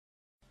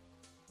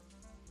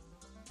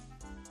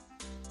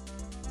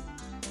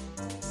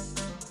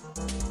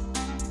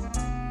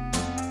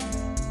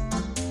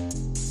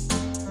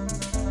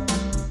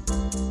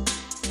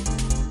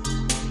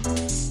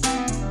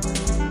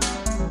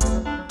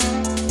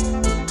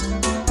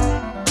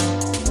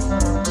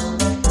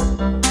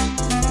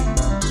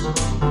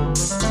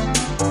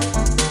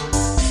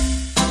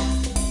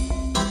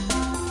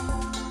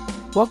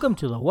Welcome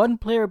to the One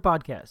Player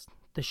Podcast,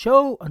 the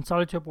show on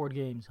solitaire board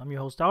games. I'm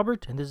your host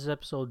Albert, and this is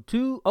episode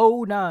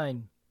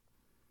 209.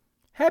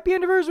 Happy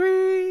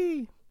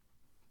anniversary!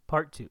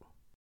 Part 2.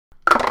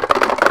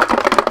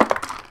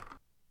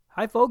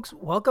 Hi folks,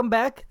 welcome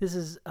back. This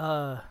is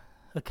a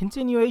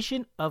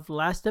continuation of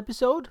last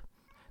episode.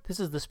 This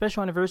is the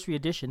special anniversary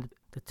edition,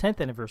 the 10th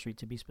anniversary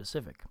to be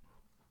specific.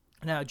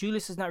 Now,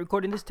 Julius is not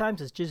recording this time,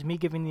 so it's just me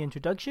giving the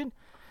introduction.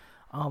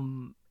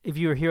 If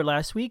you were here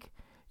last week,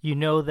 you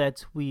know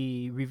that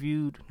we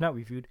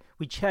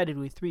chatted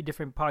with 3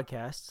 different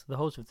podcasts, the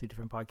hosts of 3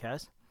 different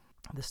podcasts.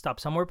 The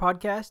Stop Somewhere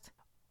podcast,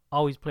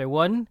 Always Play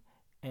One,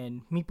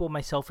 and Meeple,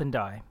 Myself, and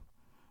Die.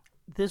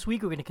 This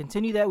week, we're going to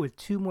continue that with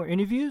 2 more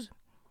interviews.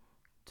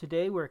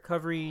 Today, we're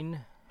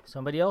covering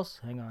somebody else.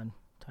 Hang on,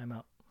 time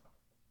out.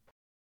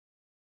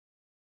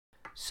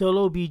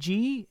 Solo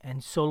BG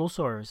and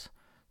Solosaurus.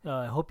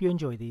 I hope you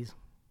enjoy these.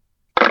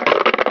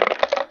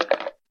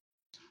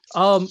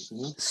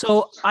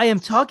 So I am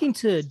talking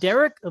to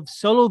Derek of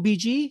Solo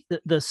BG,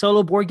 the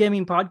Solo Board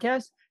Gaming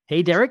Podcast.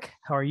 Hey, Derek,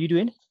 how are you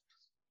doing?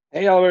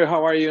 Hey, Albert,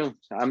 how are you?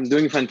 I'm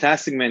doing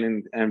fantastic,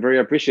 man, and very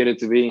appreciated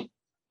to be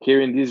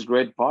here in this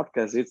great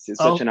podcast. It's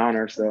such an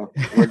honor. So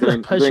we're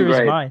doing, the pleasure doing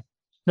great. is mine.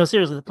 No,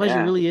 seriously, the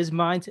pleasure really is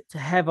mine to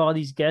have all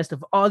these guests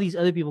of all these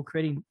other people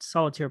creating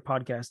solitaire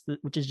podcasts,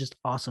 which is just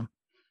awesome.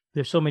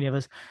 There's so many of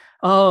us.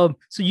 So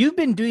you've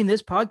been doing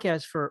this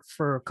podcast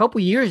for a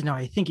couple years now.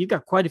 I think you've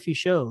got quite a few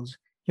shows.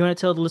 You want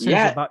to tell the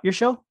listeners about your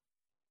show?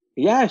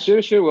 Yeah,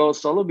 sure. Well,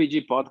 Solo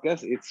BG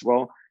podcast.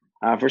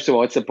 First of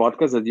all, it's a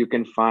podcast that you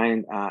can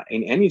find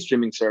in any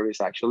streaming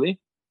service. Actually,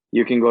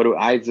 you can go to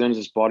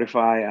iTunes,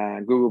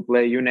 Spotify, Google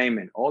Play, you name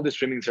it. All the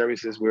streaming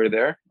services, we're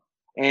there.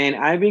 And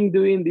I've been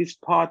doing this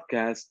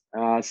podcast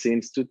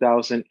since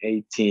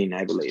 2018,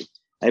 I believe.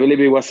 I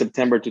believe it was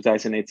September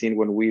 2018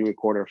 when we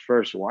recorded our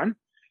first one.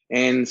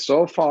 And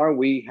so far,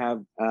 we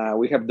have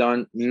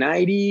done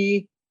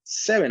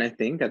 97, I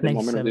think, at the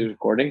moment of the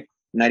recording.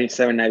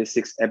 97,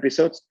 96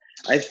 episodes.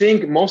 I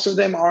think most of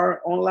them are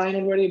online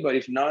already, but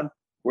if not,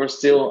 we're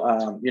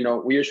still,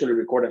 we usually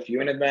record a few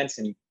in advance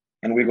and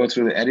we go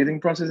through the editing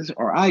processes,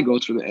 or I go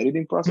through the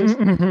editing process.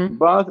 Mm-hmm.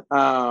 But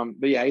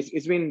yeah,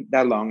 it's been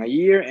that long, a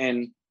year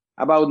and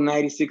about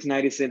 96,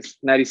 96,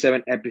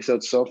 97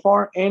 episodes so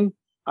far. And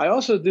I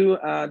also do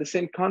the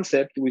same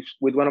concept with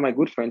one of my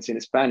good friends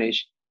in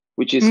Spanish,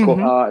 which is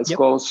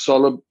called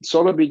Solo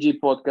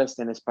BG Podcast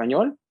en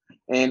Español.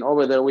 And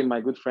over there with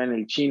my good friend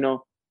El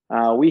Chino,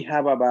 we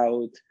have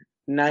about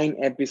 9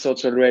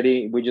 episodes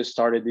already. We just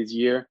started this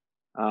year.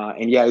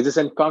 And yeah, it's the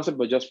same concept,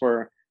 but just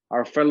for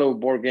our fellow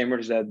board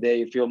gamers that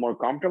they feel more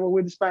comfortable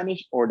with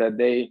Spanish, or that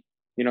they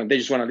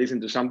just want to listen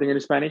to something in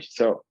Spanish.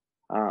 So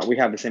we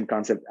have the same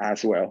concept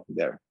as well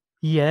there.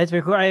 Yeah, that's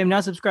very cool. I am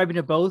now subscribing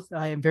to both.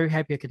 I am very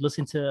happy I could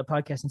listen to a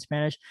podcast in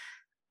Spanish.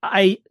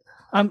 I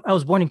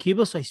was born in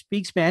Cuba, so I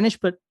speak Spanish,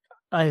 but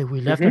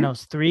we left when I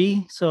was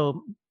 3,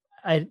 so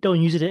I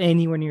don't use it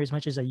anywhere near as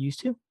much as I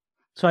used to.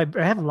 So I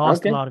have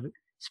lost a lot of it.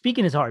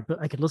 Speaking is hard,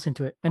 but I could listen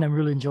to it, and I'm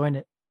really enjoying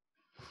it.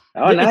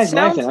 Oh, nice.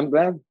 I'm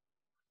glad.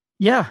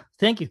 Yeah,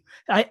 thank you.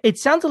 It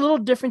sounds a little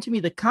different to me.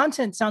 The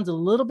content sounds a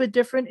little bit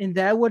different in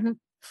that one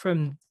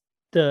from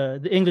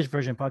the English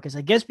version podcast.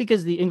 I guess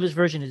because the English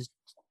version is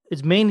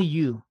mainly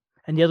you,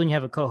 and the other one you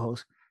have a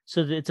co-host,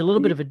 so it's a little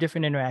bit of a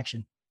different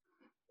interaction.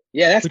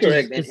 Yeah, that's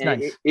correct. It's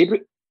nice.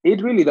 It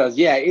really does.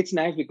 Yeah, it's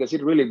nice because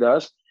it really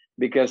does.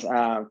 Because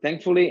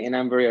thankfully, and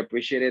I'm very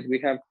appreciated, we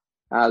have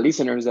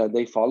listeners that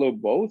they follow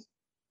both,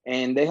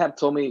 and they have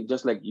told me,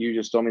 just like you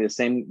just told me,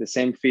 the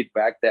same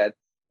feedback, that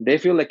they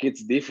feel like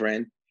it's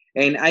different.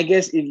 And I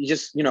guess it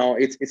just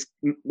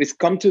it's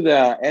come to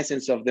the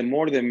essence of the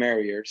more the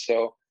merrier.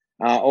 So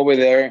over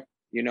there,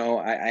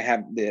 I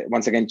have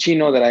once again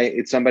Chino, that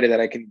it's somebody that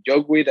I can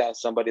joke with,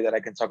 somebody that I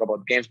can talk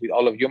about games with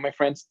all of you, my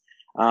friends,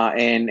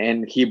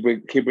 and he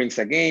brings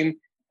a game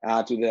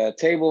to the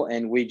table,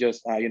 and we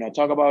just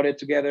talk about it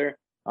together.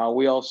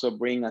 We also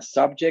bring a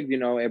subject.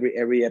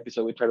 Every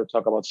episode we try to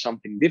talk about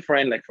something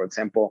different. Like, for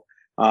example,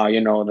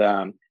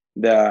 the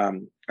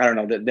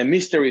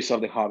mysteries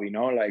of the hobby.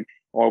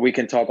 Or we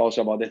can talk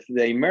also about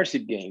the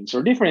immersive games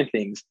or different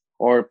things,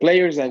 or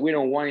players that we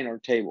don't want in our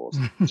tables.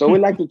 So we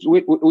like to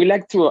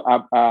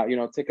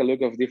take a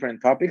look of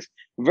different topics.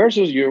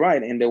 Versus, you're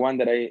right, and the one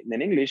that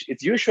in English,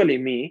 it's usually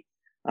me.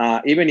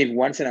 Even if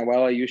once in a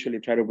while I usually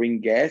try to bring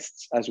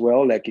guests as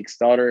well, like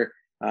Kickstarter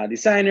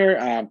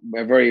designer,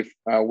 very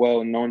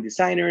well-known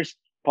designers,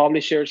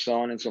 publishers, so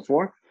on and so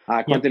forth,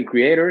 content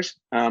creators,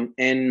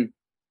 and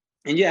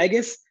yeah, I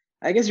guess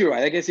you're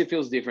right. I guess it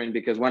feels different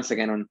because once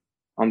again,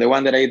 on the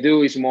one that I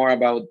do is more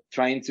about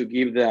trying to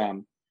give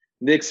the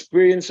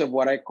experience of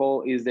what I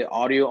call is the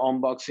audio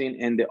unboxing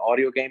and the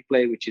audio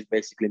gameplay, which is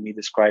basically me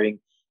describing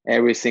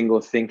every single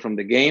thing from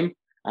the game,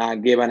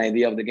 give an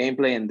idea of the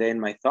gameplay, and then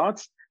my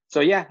thoughts. So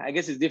yeah, I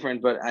guess it's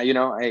different, but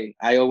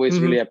I always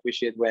really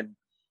appreciate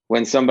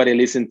when somebody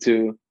listens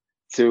to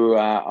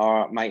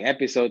my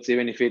episodes,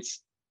 even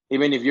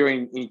if you're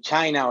in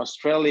China,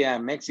 Australia,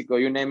 Mexico,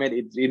 you name it,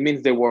 it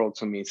means the world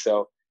to me.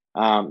 So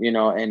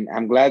and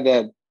I'm glad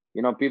that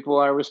people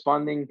are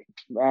responding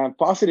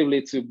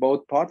positively to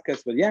both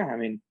podcasts. But yeah, I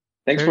mean,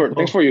 Very thanks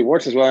cool. for your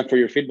words as well and for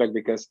your feedback,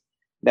 because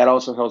that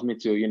also helps me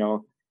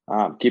to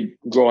keep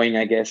growing,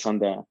 I guess, on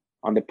the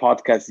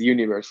podcast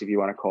universe, if you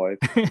want to call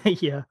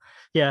it. Yeah.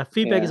 Yeah.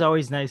 Feedback is Yeah.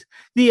 always nice.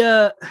 The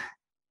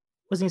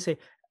what was I gonna say?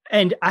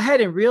 And I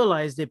hadn't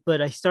realized it,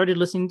 but I started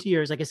listening to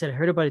yours. Like I said, I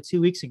heard about it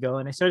 2 weeks ago,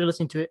 and I started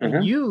listening to it. And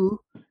Uh-huh.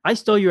 I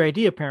stole your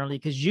idea apparently,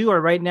 because you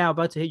are right now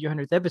about to hit your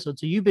 100th episode.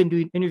 So you've been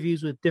doing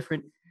interviews with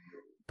different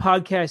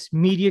podcast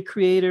media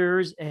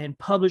creators and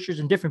publishers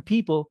and different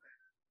people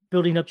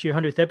building up to your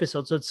 100th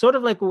episode. So it's sort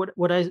of like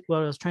what I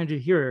was trying to do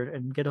here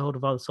and get a hold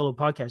of all the solo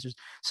podcasters.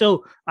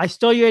 So I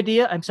stole your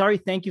idea. I'm sorry.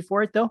 Thank you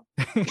for it though.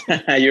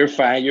 You're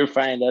fine. You're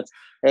fine. That's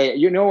Hey,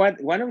 you know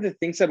what? One of the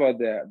things about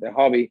the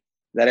hobby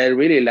that I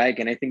really like,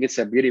 and I think it's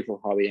a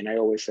beautiful hobby, and I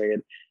always say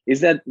it,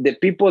 is that the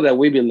people that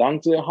we belong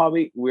to the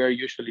hobby, we are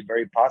usually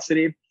very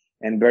positive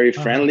and very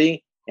Uh-huh.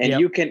 friendly. And Yep.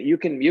 you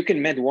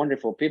can meet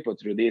wonderful people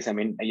through this. I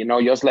mean,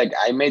 just like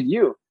I met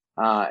you.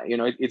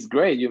 It's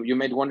great. You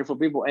met wonderful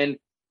people, and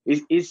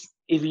is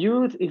if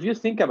you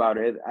think about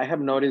it, I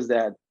have noticed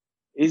that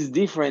it's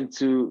different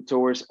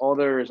towards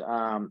other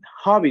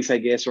hobbies, I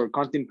guess, or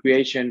content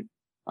creation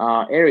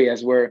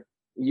areas where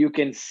you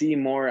can see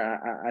more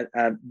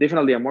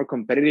definitely a more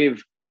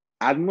competitive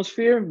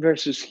atmosphere,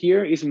 versus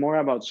here is more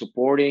about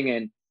supporting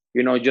and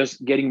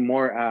just getting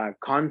more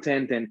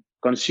content and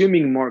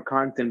consuming more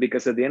content,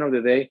 because at the end of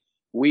the day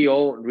we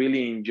all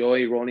really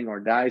enjoy rolling our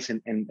dice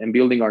and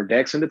building our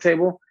decks on the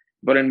table.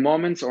 But in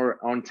moments or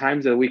on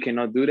times that we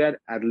cannot do that,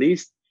 at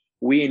least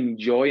we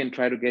enjoy and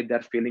try to get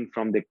that feeling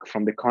from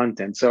the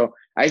content. So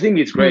I think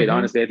it's great, Mm-hmm.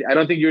 honestly. I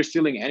don't think you're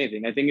stealing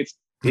anything. I think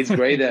it's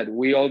great that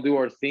we all do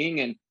our thing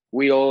and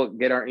we all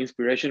get our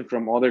inspiration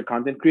from other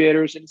content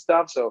creators and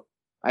stuff. So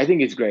I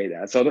think it's great.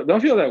 So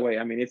don't feel that way.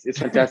 I mean, it's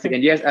fantastic.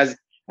 And yes,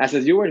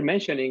 as you were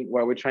mentioning,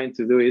 what we're trying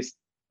to do is,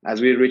 as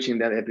we're reaching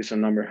that episode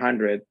number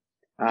 100,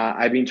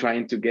 I've been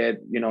trying to get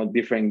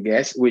different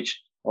guests,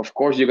 which of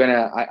course you're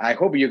gonna. I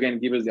hope you can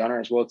give us the honor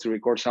as well to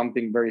record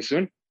something very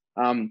soon.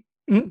 Um,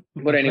 but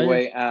My pleasure.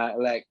 anyway,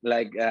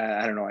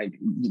 I don't know, like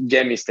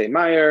Jamie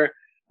Steinmeier,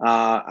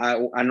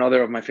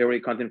 another of my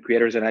favorite content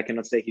creators that I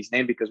cannot say his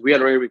name because we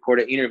already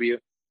recorded an interview,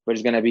 but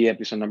it's gonna be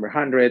episode number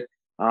 100.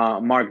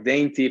 Mark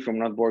Dainty from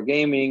Not Board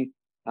Gaming.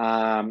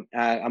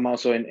 I'm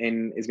also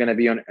in it's gonna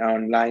be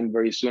online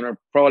very soon, or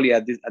probably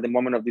at the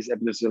moment of this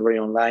episode is already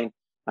online.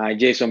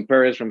 Jason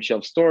Perez from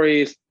Shelf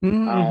Stories.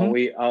 Mm-hmm.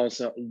 We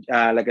also,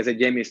 like I said,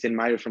 Jamie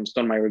Steinmeier from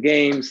Stonemaier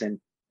Games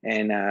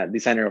and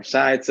designer of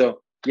sites.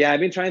 So yeah,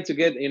 I've been trying to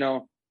get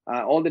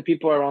all the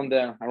people around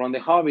the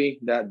hobby,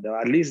 that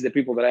at least the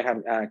people that I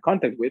have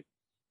contact with,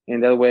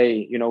 and that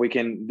way we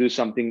can do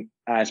something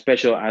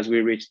special as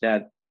we reach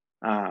that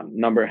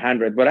number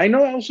 100. But I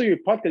know also your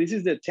podcast. This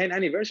is the 10th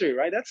anniversary,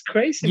 right? That's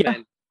crazy, Yeah.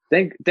 man.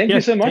 Thank you Yeah.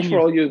 so much 10 for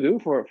years. all you do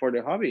for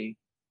the hobby.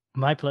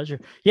 My pleasure.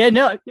 Yeah,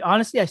 no,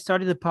 honestly, I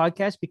started the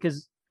podcast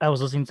because I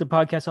was listening to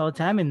podcasts all the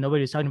time and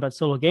nobody was talking about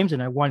solo games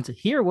and I wanted to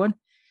hear one.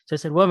 So I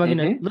said, well, I'm going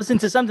to Hmm. listen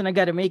to something. I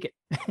got to make it.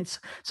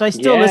 So I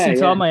still Yeah, listen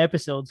to all yeah. my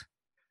episodes,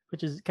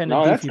 which is kind of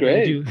No, that's goofy, but I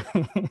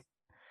great. do.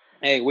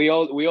 Hey, we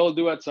all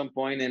do at some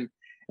point, and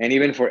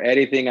even for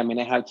editing, I mean,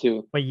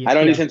 But yeah, I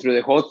don't yeah. listen through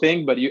the whole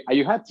thing, but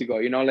you had to go,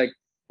 like,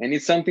 and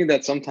it's something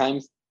that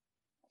sometimes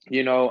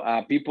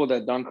people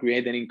that don't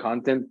create any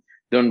content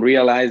don't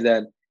realize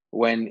that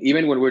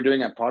even when we're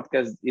doing a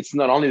podcast, it's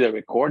not only the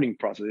recording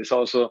process, it's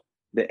also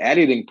the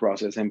editing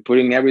process and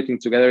putting everything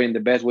together in the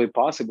best way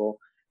possible.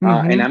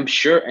 And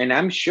Mm-hmm.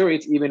 I'm sure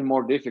it's even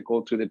more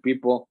difficult to the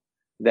people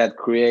that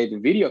create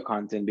video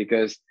content,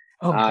 because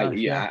Oh gosh,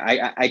 yeah,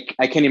 yeah.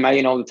 I can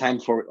imagine all the time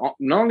for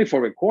not only for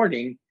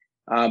recording,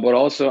 but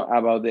also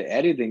about the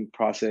editing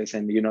process,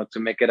 and to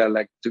make it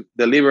to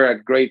deliver a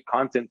great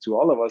content to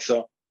all of us.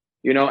 So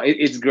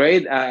it's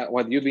great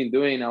what you've been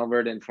doing,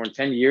 Albert, and for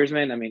 10 years,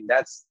 man. I mean,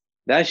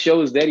 that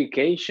shows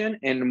dedication,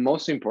 and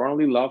most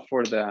importantly, love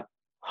for the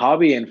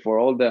hobby and for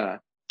all the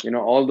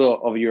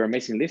of your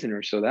amazing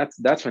listeners. So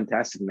that's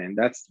fantastic, man.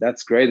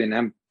 That's great, and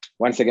I'm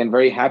once again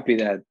very happy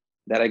that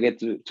I get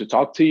to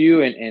talk to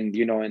you,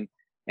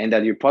 and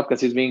that your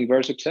podcast is being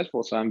very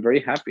successful. So I'm very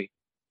happy.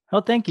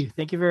 Oh, thank you.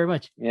 Thank you very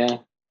much. Yeah.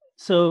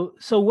 So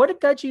what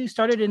got you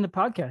started in the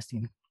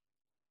podcasting?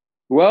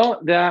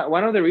 Well, the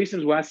one of the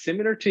reasons was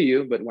similar to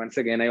you, but once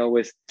again, I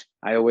always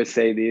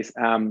say this.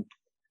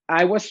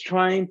 I was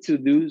trying to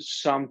do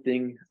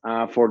something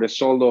for the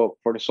solo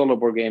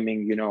board gaming,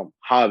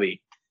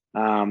 hobby.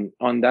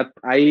 On that,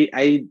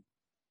 I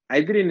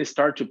didn't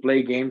start to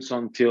play games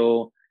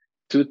until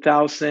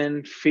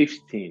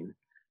 2015. Okay.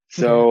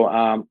 So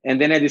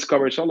and then I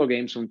discovered solo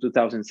games from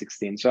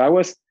 2016. So I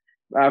was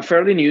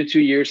fairly new, 2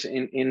 years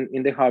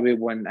in the hobby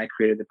when I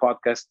created the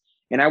podcast,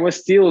 and I was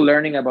still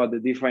learning about the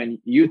different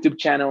YouTube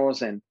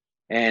channels and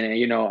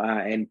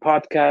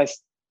podcasts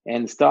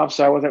and stuff.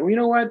 So I was like, well, you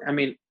know what? I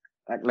mean,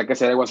 like I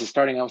said, I was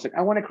starting. I was like,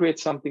 I want to create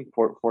something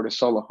for the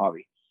solo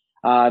hobby.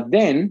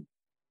 Then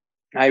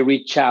I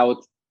reached out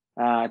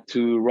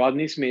to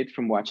Rodney Smith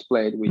from Watch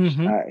Played, which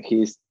Mm-hmm.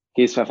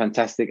 he's a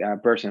fantastic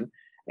person,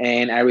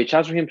 and I reached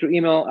out to him through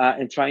email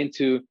and trying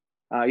to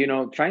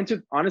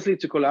honestly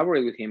to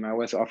collaborate with him. I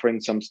was offering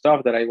some stuff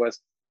that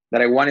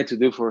I wanted to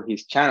do for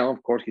his channel.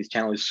 Of course, his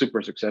channel is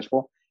super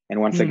successful,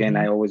 and once again,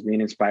 Mm-hmm. I always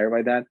been inspired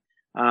by that.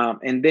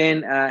 And then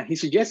he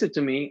suggested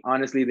to me,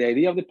 honestly, the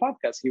idea of the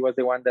podcast. He was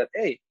the one that,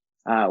 hey,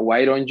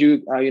 why don't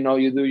you,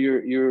 you do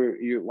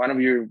your one of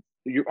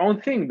your own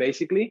thing,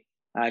 basically.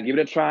 Give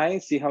it a try,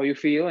 see how you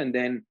feel, and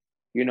then,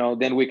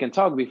 then we can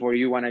talk before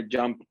you want to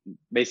jump,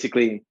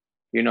 basically,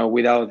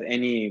 without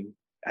any,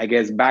 I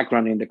guess,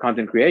 background in the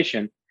content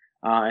creation.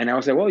 And I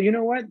was like, well, you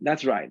know what?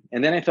 That's right.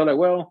 And then I thought,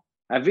 like, well,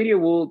 a video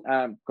will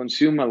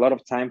consume a lot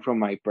of time from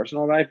my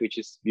personal life, which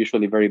is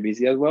usually very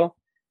busy as well.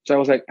 So I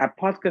was like, a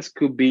podcast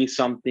could be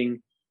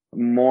something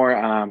more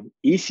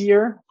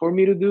easier for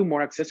me to do,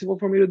 more accessible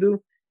for me to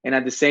do, and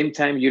at the same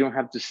time, you don't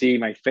have to see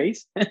my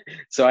face.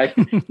 So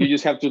you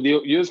just have to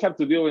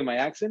deal with my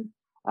accent,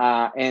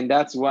 and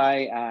that's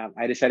why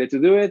I decided to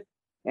do it.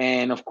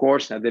 And of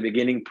course, at the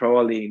beginning,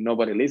 probably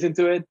nobody listened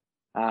to it.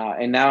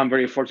 And now I'm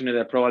very fortunate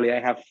that probably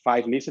I have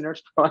 5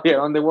 listeners probably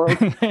around the world.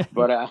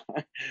 But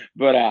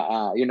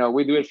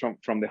we do it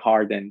from the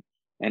heart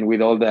and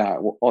with all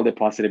the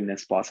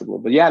positiveness possible.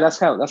 But yeah, that's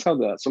how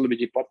the Solo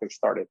BG podcast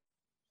started.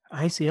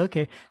 I see.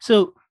 Okay.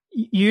 So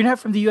you're not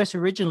from the US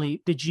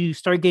originally. Did you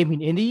start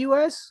gaming in the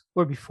US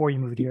or before you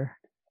moved here?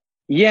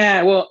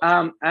 Yeah, well,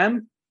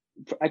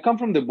 I come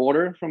from the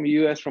border from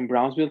US, from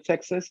Brownsville,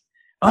 Texas,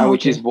 Oh,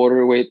 which is okay.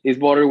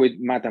 border with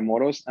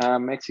Matamoros,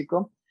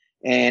 Mexico,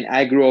 and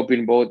I grew up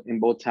in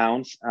both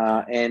towns.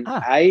 And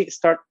Ah. I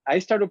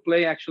started to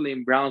play actually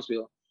in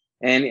Brownsville,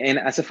 and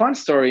as a fun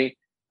story,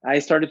 I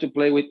started to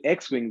play with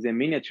X-wings and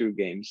miniature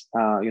games.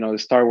 The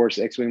Star Wars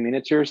X-wing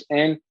miniatures,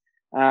 and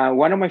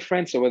one of my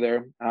friends over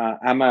there,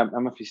 I'm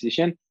a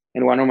physician,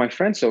 and one of my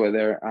friends over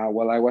there,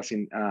 while I was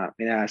in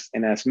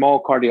a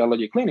small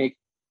cardiology clinic,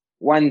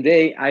 one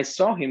day I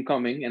saw him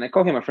coming, and I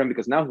call him a friend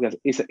because now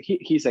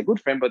he's a good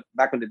friend. But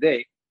back in the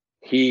day,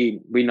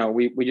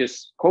 we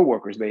just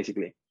co-workers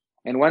basically.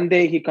 And one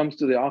day he comes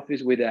to the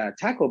office with a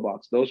tackle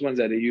box, those ones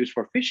that they use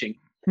for fishing.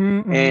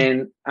 Mm-hmm.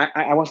 And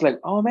I was like,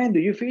 oh man, do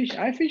you fish?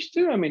 I fish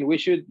too. I mean, we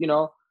should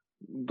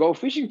go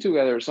fishing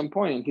together at some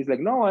point. And he's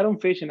like, no, I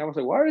don't fish. And I was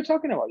like, what are you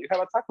talking about? You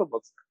have a tackle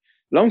box.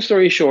 Long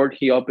story short,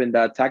 he opened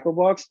that tackle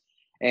box,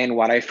 and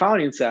what I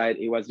found inside,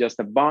 it was just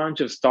a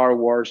bunch of Star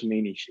Wars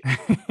mini ships.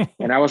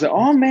 And I was like, oh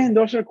That's cool. man,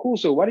 those are cool.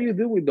 So what do you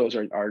do with those?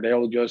 Are they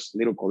all just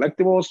little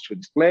collectibles to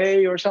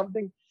display or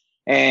something?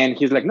 And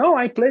he's like, no,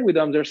 I play with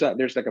them. There's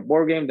like a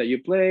board game that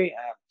you play,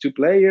 2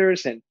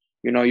 players, and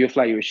you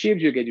fly your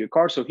ships, you get your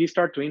cars. So he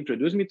started to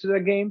introduce me to the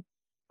game,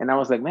 and I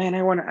was like, man,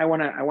 I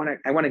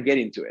wanna get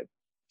into it.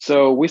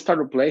 So we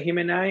started to play, him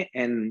and I,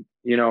 and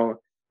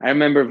I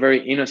remember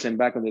very innocent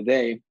back in the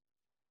day.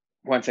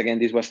 Once again,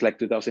 this was like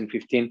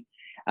 2015.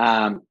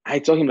 I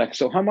told him like,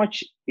 so how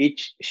much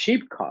each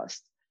ship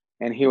cost?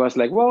 And he was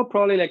like, well,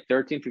 probably like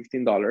 13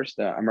 $15,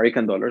 the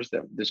American dollars,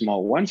 the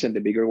small ones, and the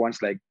bigger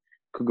ones like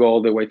could go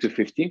all the way to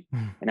 50.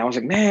 And I was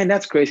like, man,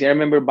 that's crazy. I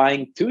remember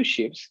buying 2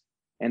 ships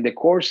and the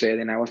corset,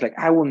 and I was like,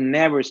 I will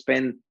never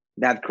spend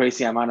that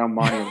crazy amount of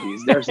money on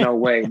this. There's no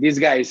way. This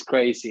guy is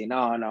crazy.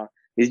 No, no.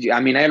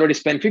 I mean, I already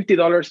spent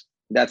 $50.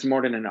 That's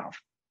more than enough.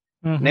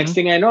 Next Mm-hmm.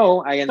 thing I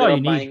know, I That's ended all you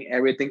up need. buying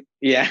everything.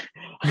 Yeah,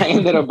 I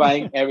ended up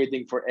buying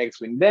everything for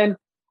X-Wing. Then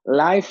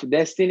life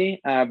destiny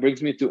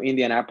brings me to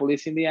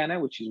Indianapolis, Indiana,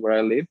 which is where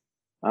I live.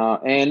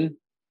 And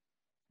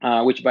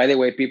which, by the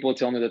way, people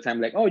tell me all the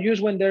time, like, oh, you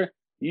just went there,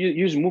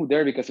 you just moved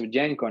there because of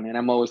Gen Con. And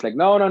I'm always like,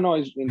 no, no, no.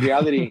 It's, in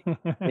reality,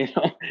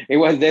 it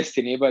was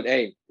destiny. But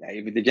hey,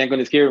 if the Gen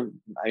Con is here,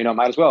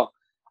 might as well.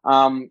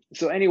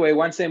 So anyway,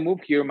 once I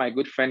moved here, my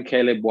good friend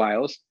Caleb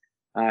Wiles,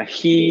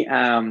 he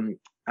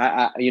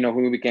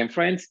we became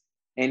friends,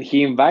 and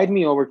he invited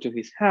me over to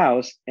his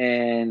house,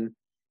 and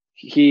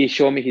he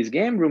showed me his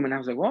game room, and I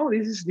was like, "Wow,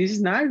 this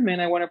is nice, man.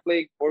 I want to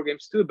play board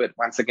games too." But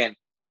once again,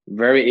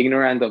 very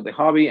ignorant of the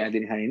hobby. I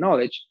didn't have any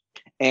knowledge,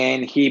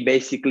 and he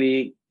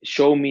basically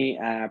showed me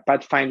a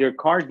Pathfinder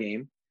card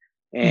game,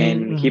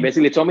 and he Mm-hmm.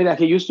 basically told me that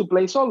he used to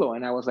play solo,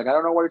 and I was like, "I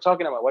don't know what you're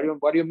talking about.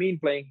 What do you mean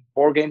playing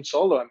board game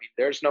solo? I mean,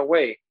 there's no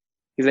way."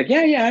 He's like,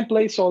 "Yeah, yeah, I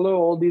play solo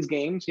all these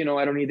games. I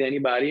don't need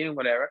anybody and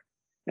whatever."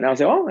 And I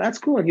was like, "Oh, that's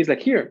cool." And he's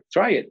like, "Here,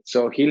 try it."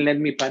 So he lent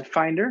me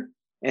Pathfinder,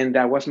 and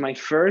that was my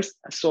first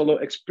solo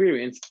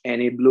experience,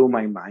 and it blew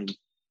my mind.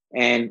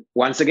 And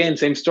once again,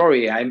 same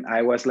story.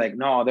 I was like,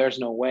 "No, there's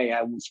no way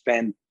I would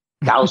spend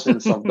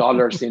thousands of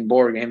dollars in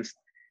board games."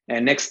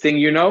 And next thing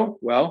you know,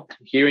 well,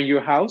 here in your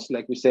house,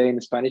 like we say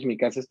in Spanish, mi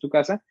casa es tu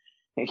casa.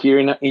 And here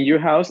in your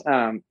house,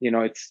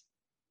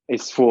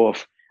 it's full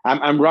of.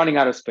 I'm running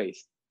out of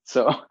space.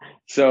 So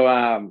so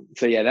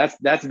yeah,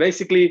 that's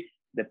basically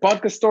the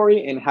podcast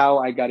story and how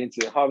I got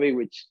into the hobby,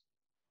 which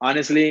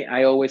honestly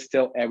I always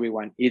tell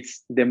everyone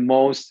it's the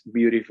most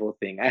beautiful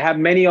thing. I have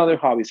many other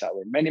hobbies out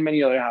there,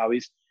 many other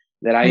hobbies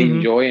that I Mm-hmm.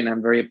 enjoy and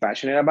I'm very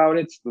passionate about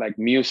it, like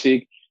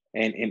music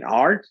and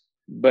art.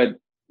 But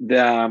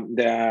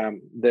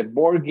the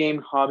board game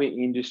hobby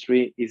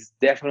industry is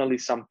definitely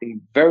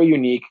something very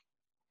unique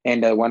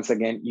and that once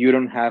again you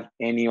don't have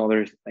any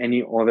other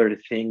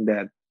thing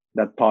that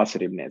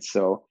positiveness.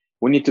 So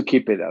we need to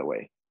keep it that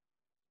way.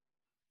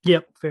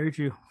 Yep, very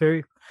true.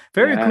 Very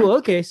Yeah. cool.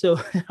 Okay, so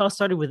I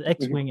started with Mhm.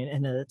 X-wing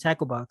and a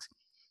tackle box.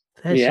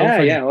 That's so Yeah.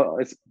 funny. Well,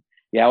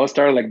 yeah, I'll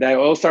start like that.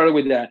 I'll start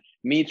with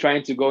me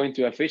trying to go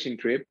into a fishing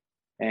trip,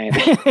 and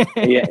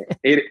yeah,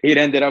 it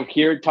ended up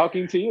here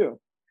talking to you,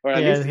 or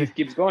at least Yeah, it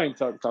keeps going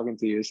talking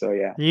to you. So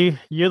yeah,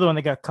 you're the one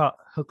that got caught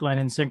hook, line,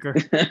 and sinker.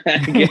 I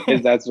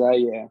guess that's right.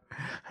 Yeah,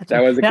 That's that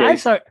right. was the Now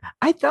case.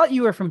 I thought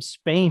you were from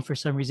Spain for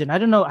some reason. I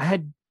don't know. I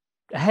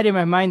had in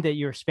my mind that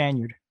you're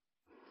Spaniard,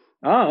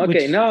 Oh, okay.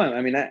 which No,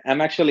 I mean,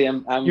 I'm actually,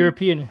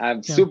 European.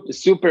 I'm Yeah.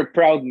 super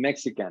proud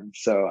Mexican.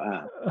 So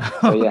yeah,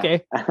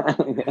 Okay,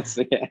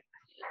 so yeah,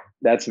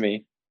 that's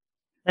me.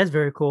 that's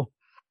very cool.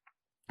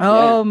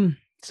 Yeah.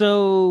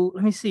 So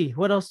let me see.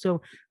 What else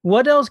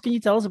can you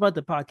tell us about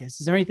the podcast?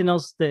 Is there anything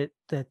else that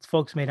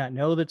folks may not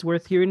know that's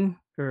worth hearing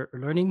or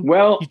learning? You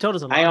Well, told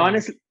us a I lot already.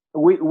 honestly,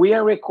 we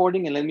are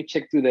recording, and let me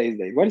check today's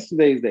date. What is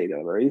today's date,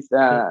 over? It's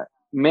The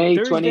May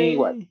 20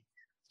 what Thursday,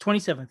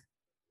 27th.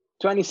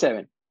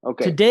 27.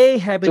 Okay. Today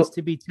happens So,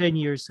 to be 10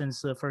 years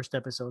since the first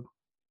episode.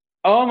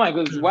 oh my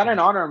goodness, what an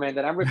honor, man!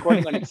 That I'm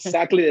recording on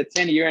exactly the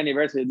 10-year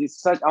anniversary. This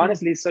is Yeah.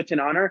 honestly such an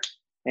honor,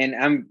 and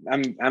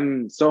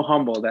I'm so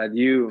humble that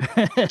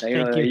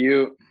Thank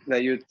you.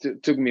 you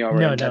took me over,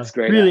 No, and no, that's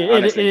great. really,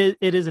 Honestly,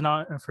 it is an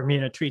honor for me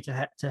and a treat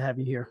to have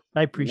you here.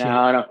 I appreciate it.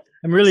 no, no.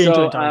 I'm really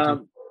enjoying So,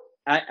 talking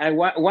to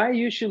you. why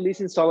you should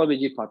listen to Solo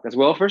BG podcast?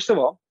 Well, first of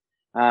all,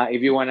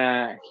 if you want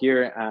to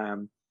hear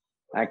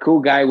a cool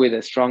guy with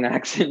a strong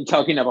accent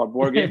talking about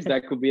board games,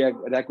 that could be a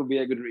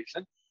good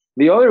reason.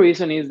 The other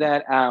reason is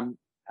that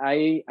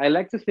I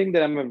like to think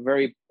that I'm a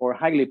very or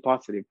highly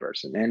positive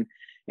person,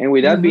 and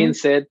with that being Hmm.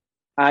 said,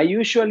 I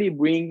usually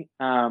bring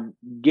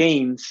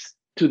games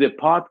to the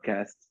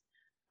podcast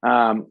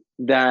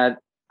that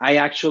I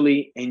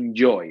actually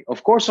enjoy.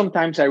 Of course,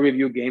 sometimes I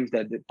review games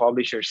that the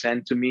publisher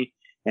sent to me,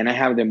 and I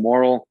have the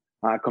moral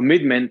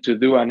commitment to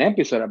do an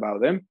episode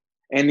about them.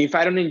 And if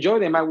I don't enjoy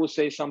them, I will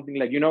say something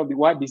like,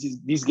 what,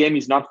 this game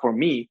is not for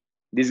me.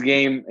 This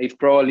game is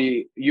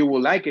probably you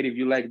will like it if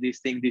you like this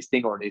thing,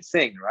 or this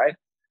thing, right?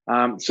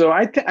 So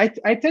I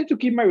tend to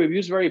keep my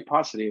reviews very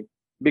positive,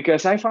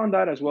 because I found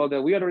out as well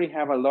that we already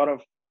have a lot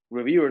of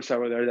reviewers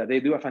over there that they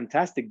do a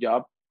fantastic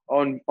job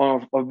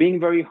of being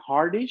very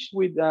hardish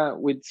with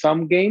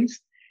some games.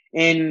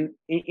 And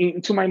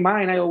to my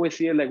mind, I always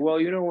feel like,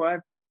 well, you know what?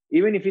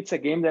 Even if it's a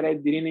game that I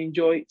didn't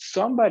enjoy,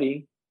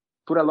 somebody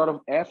put a lot of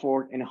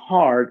effort and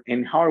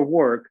hard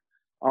work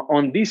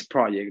on this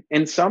project,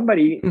 and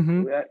somebody,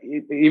 Hmm.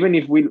 even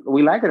if we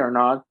like it or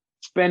not,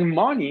 spend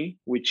money,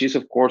 which is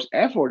of course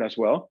effort as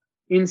well,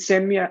 in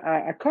send me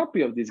a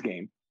copy of this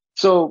game.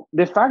 So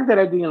the fact that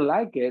I didn't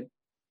like it,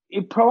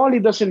 it probably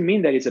doesn't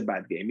mean that it's a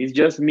bad game. It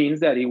just means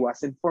that it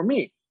wasn't for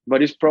me.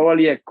 But it's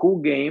probably a cool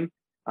game,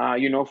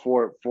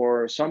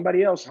 for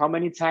somebody else. How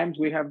many times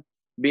we have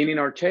been in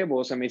our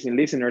tables, amazing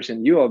listeners,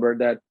 and you, Albert,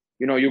 that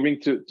you bring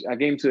to a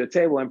game to the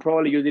table, and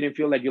probably you didn't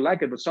feel like you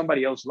like it, but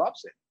somebody else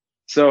loves it.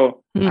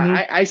 So Hmm.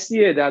 I see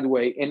it that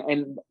way,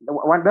 and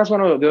that's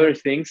one of the other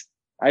things.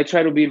 I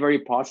try to be very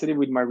positive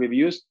with my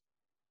reviews.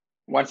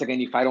 Once again,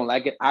 if I don't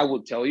like it, I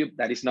will tell you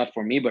that it's not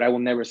for me, but I will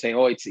never say,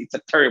 oh, it's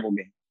a terrible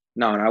game.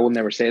 No, I will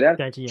never say that.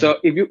 Gotcha. Yeah. So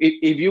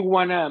if you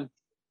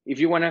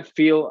wanna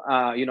feel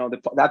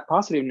that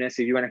positiveness,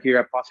 if you wanna hear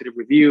a positive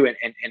review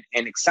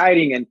and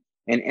exciting and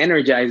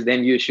energized,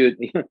 then you should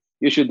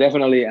you should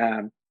definitely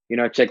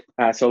check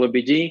Solo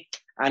BG.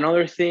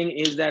 Another thing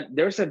is that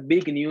there's a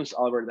big news,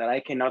 Albert, that I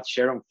cannot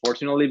share,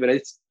 unfortunately, but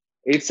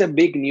it's a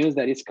big news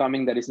that is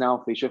coming, that is now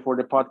official for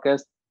the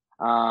podcast.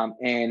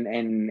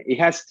 And it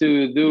has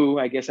to do,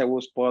 I guess I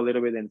will spoil a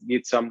little bit and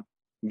give some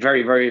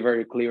very, very,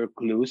 very clear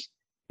clues.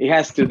 It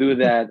has to do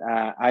that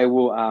I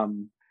will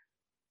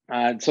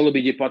Solo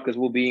BG podcast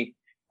will be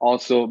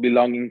also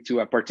belonging to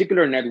a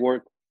particular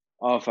network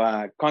of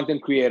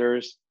content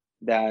creators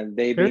that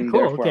they've Very been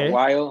there cool. for a Okay.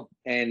 while,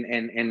 and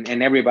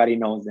everybody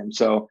knows them.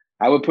 So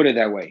I would put it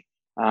that way.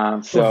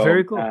 Well,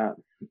 very cool.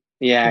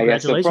 Yeah. So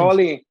Congratulations.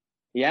 probably,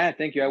 yeah.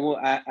 Thank you.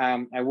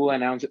 I will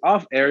announce it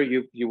off air.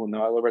 You will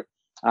know, Albert.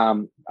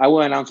 I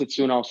will announce it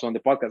soon also on the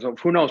podcast. So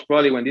who knows?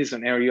 Probably when this is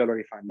on air, you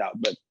already find out.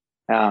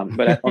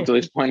 But until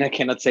this point, I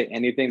cannot say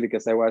anything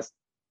because I was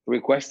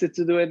requested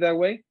to do it that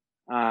way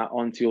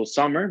until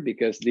summer,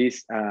 because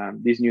these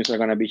news are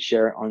going to be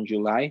shared on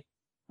July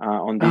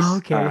on Oh, this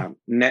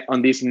okay.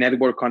 on this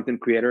network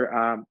content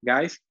creator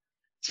guys.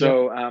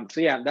 Yep.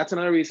 So yeah, that's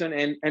another reason.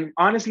 And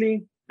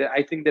honestly,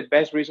 I think the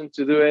best reason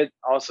to do it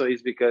also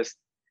is because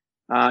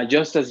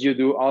just as you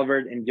do,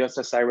 Albert, and just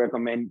as I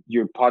recommend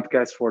your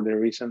podcast for the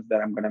reasons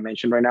that I'm going to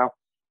mention right now,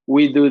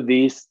 we do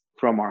this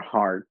from our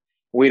heart.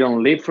 We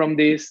don't live from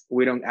this.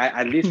 We don't.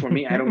 At least for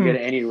me, I don't get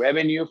any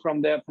revenue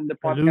from the I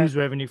podcast. lose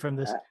revenue from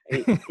this.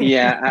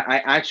 Yeah, I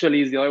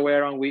actually is the other way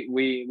around.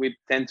 We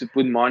tend to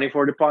put money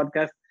for the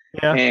podcast,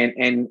 Yeah.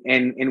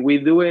 and we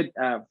do it.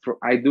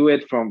 I do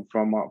it from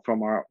our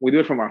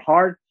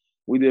heart.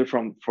 We do it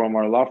from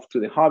our love to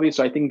the hobby.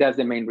 So I think that's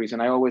the main reason.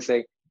 I always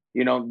say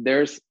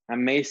there's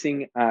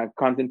amazing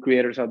content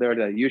creators out there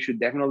that you should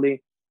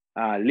definitely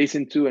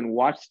listen to and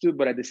watch to.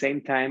 But at the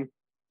same time,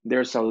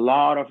 there's a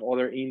lot of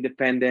other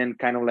independent,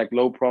 kind of like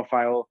low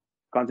profile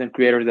content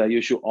creators that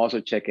you should also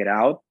check it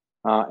out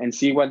and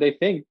see what they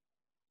think.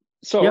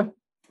 So, Yeah,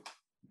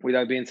 with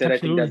that being said, I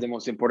think that's absolutely. the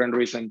most important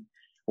reason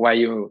why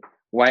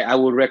I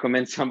would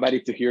recommend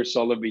somebody to hear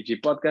Solo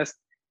BG podcast.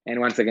 And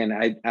once again,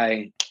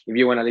 I if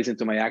you want to listen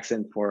to my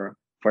accent for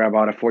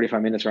about a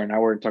 45 minutes or an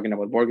hour talking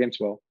about board games,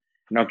 well,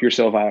 knock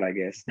yourself out, I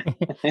guess.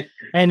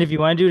 And if you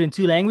want to do it in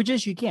two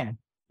languages, you can,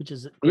 which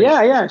is great.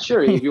 Yeah,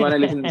 sure. If you want to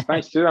listen in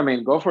Spanish too, I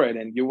mean, go for it,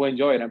 and you will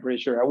enjoy it. I'm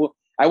pretty sure.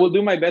 I will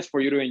do my best for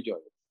you to enjoy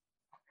it.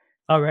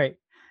 All right.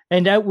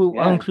 And I'll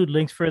Yeah. include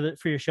links for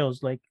your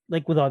shows, like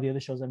with all the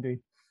other shows I'm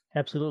doing.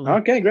 Absolutely.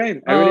 Okay,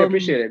 great. I really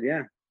appreciate it.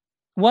 Yeah.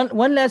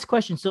 One last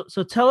question. So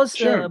tell us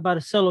Sure. about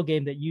a solo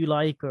game that you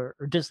like or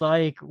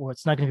dislike, or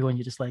it's not going to be one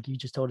you dislike. You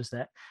just told us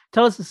that.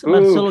 Tell us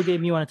about a solo Oof.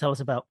 game you want to tell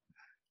us about.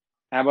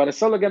 About a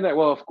solo game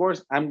well, of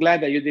course, I'm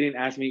glad that you didn't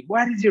ask me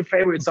what is your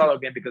favorite solo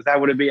game, because that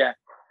would be a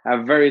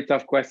very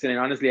tough question. And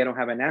honestly, I don't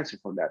have an answer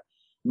for that.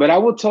 But I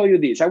will tell you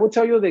this. I will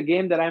tell you the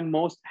game that I'm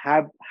most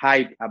hype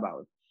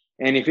about.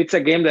 And if it's a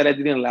game that I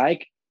didn't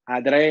like,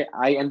 that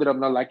I ended up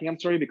not liking, I'm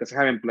sorry, because I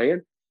haven't played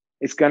it,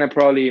 it's going to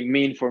probably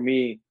mean for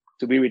me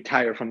to be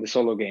retired from the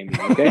solo gaming.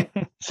 Okay.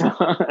 So,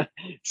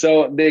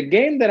 so the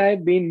game that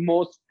I've been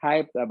most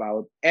hyped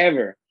about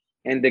ever,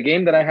 and the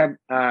game that I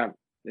have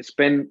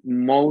spent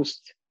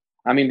most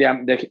I mean,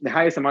 the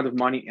highest amount of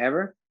money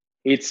ever.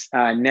 It's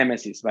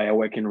Nemesis by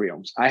Awakened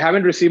Realms. I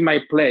haven't received my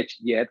pledge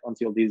yet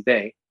until this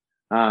day,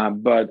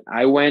 but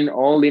I went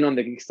all in on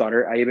the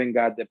Kickstarter. I even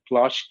got the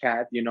plush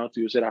cat, to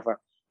use it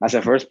as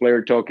a first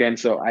player token.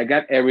 So I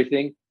got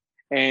everything,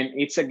 and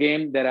it's a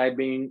game that I've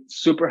been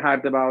super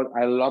hyped about.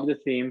 I love the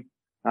theme.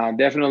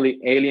 Definitely,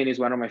 Alien is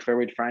one of my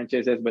favorite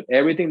franchises, but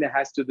everything that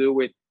has to do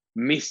with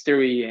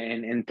mystery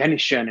and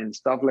tension and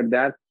stuff like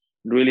that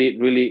really,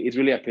 really is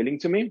really appealing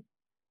to me,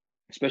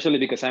 especially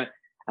because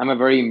I'm a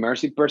very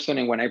immersive person,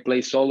 and when I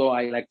play solo,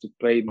 I like to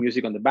play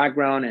music on the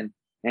background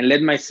and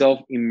let myself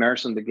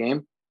immerse on the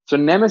game. So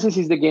Nemesis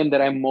is the game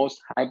that I'm most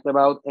hyped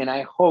about, and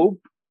I hope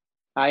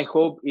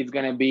it's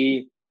gonna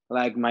be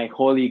like my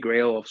holy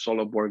grail of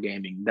solo board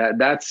gaming.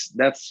 That's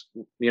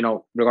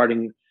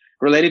regarding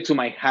related to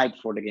my hype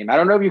for the game. I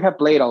don't know if you have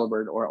played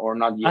Albert or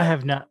not I yet.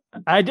 have not.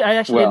 I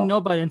actually didn't Well, know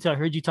about it until I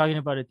heard you talking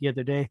about it the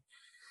other day.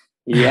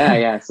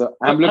 yeah. So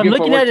I'm I'm looking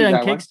looking forward at it to on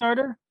that one.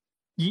 Kickstarter.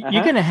 You're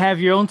Uh-huh. gonna have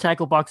your own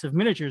tackle box of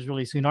miniatures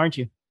really soon, aren't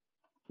you?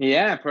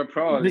 Yeah, This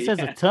probably. has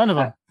a Yeah. ton of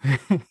Uh,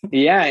 them.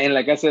 Yeah, and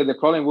like I said, the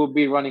problem will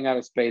be running out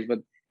of space. But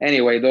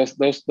anyway,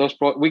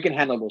 we can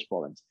handle those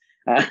problems.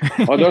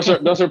 Or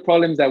those are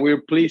problems that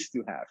we're pleased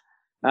to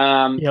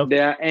have. Yep.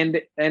 There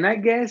and I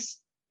guess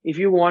if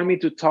you want me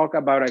to talk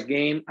about a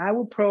game, I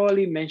will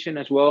probably mention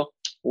as well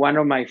one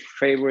of my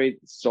favorite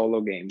solo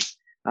games,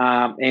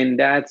 and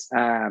that's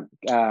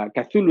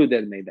Cthulhu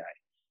Dead May Die.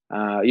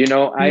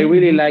 Mm-hmm.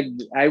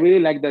 I really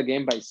like that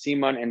game by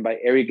Simon and by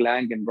Eric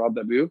Lang and Rob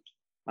Dabu.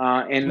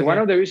 And one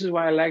Okay. of the reasons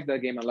why I like that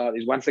game a lot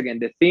is, once again,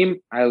 the theme.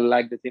 I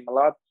like the theme a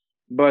lot,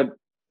 but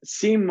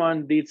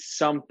Simon did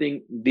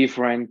something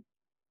different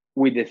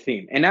with the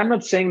theme. And I'm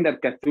not saying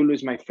that Cthulhu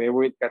is my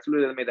favorite.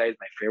 Cthulhu Del Meda is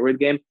my favorite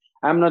game.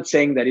 I'm not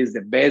saying that it's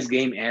the best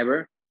game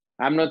ever.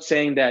 I'm not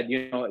saying that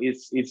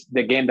it's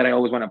the game that I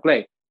always want to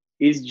play.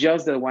 It's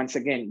just that, once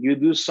again, you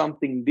do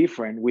something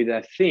different with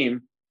a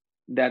theme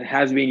that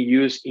has been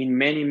used in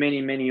many,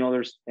 many, many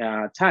other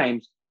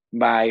times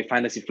by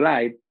Fantasy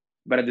Flight.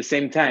 But at the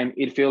same time,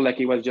 it feels like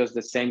it was just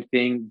the same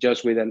thing,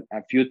 just with a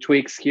few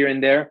tweaks here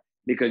and there,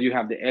 because you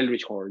have the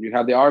Eldritch Horror, you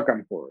have the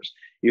Arkham Horrors,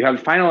 you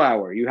have Final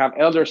Hour, you have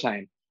Elder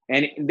Sign,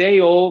 and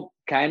they all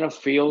kind of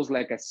feels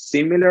like a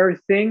similar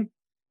thing.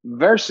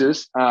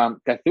 Versus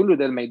Cthulhu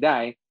That May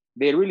Die,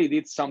 they really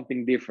did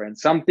something different,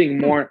 something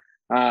Hmm. more,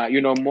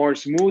 more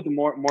smooth,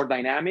 more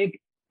dynamic,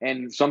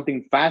 and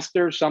something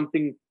faster,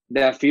 something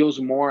that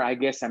feels more, I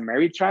guess,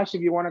 Ameritrash,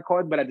 if you want to call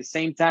it. But at the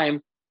same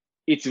time,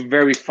 it's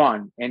very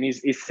fun, and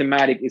it's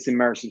thematic, it's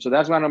immersive. So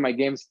that's one of my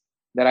games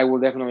that I will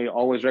definitely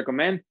always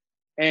recommend.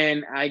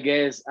 And I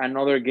guess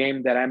another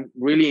game that I'm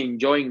really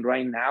enjoying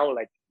right now,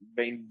 like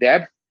in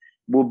depth,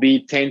 will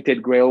be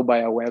Tainted Grail by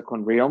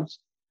Awakened Realms.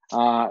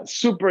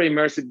 Super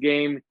immersive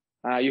game.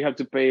 You have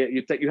to pay.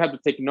 You have to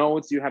take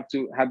notes. You have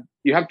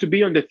to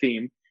be on the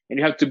theme, and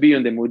you have to be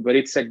on the mood. But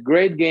it's a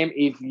great game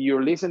if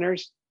your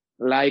listeners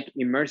like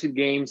immersive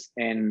games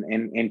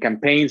and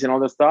campaigns and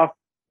all the stuff.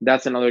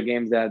 That's another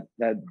game that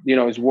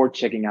is worth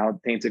checking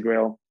out. Tainted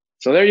Grail.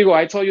 So there you go.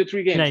 I told you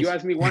three games. You Nice.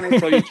 asked me one, I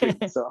told you three.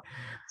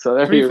 So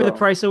there Three you for the go.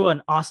 price of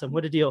one. Awesome.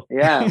 What a deal.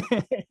 Yeah,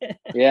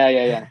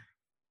 yeah.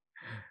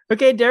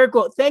 Okay, Derek.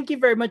 Well, thank you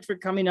very much for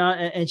coming on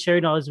and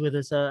sharing all this with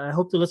us. I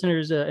hope the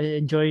listeners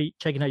enjoy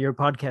checking out your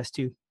podcast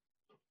too.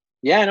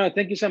 Yeah, no,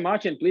 thank you so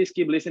much, and please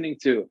keep listening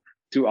to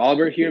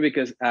Albert here,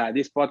 because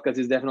this podcast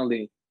is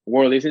definitely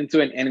worth listening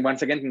to. And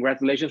once again,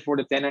 congratulations for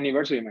the 10th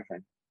anniversary, my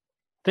friend.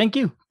 Thank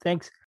you.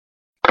 Thanks.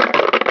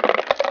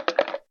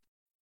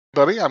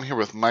 Buddy, I'm here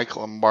with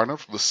Michael and Martin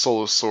from the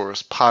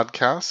Solosaurus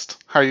podcast.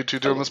 How are you two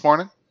doing this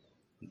morning?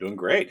 I'm doing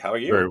great. How are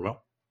you? Very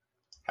well.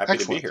 Happy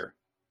Excellent. to be here.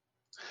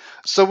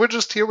 So we're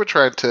just here. We're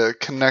trying to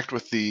connect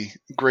with the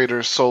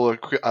greater Solo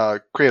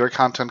creator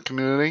content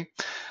community.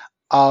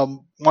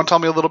 Want to tell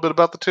me a little bit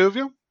about the two of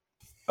you?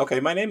 Okay,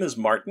 my name is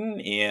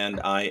Martin, and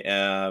I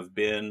have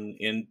been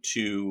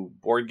into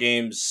board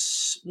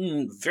games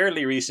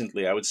fairly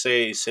recently. I would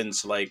say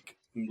since like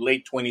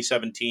late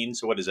 2017.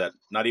 So what is that?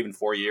 Not even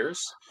 4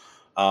 years.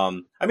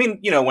 I mean,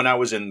 when I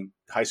was in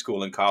high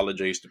school and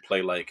college, I used to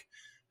play like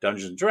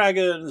Dungeons and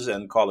Dragons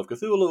and Call of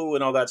Cthulhu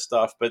and all that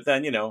stuff. But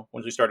then,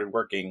 once we started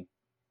working,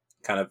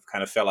 kind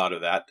of fell out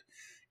of that,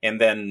 and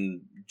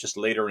then just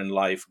later in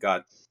life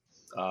got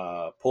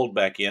pulled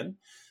back in.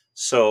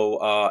 So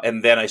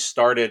and then I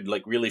started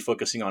like really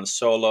focusing on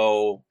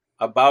solo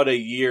about a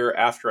year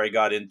after I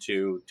got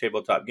into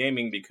tabletop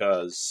gaming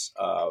because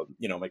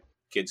my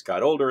kids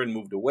got older and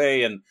moved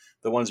away, and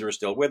the ones who are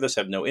still with us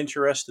have no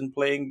interest in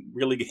playing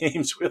really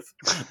games with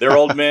their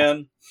old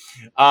man.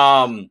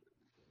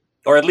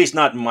 Or at least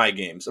not in my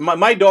games.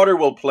 My daughter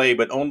will play,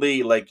 but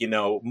only like,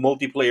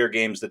 multiplayer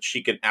games that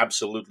she can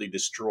absolutely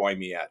destroy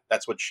me at.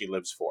 That's what she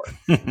lives for.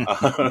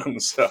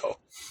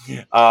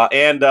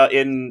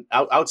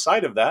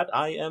 Outside of that,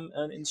 I am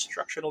an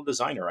instructional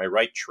designer. I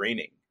write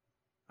training.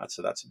 That's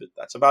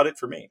about it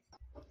for me.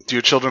 Do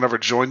your children ever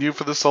join you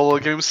for the solo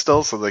games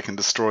still so they can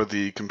destroy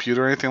the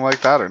computer or anything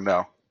like that, or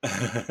no?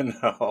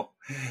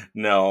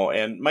 No.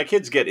 And my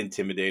kids get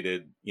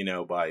intimidated,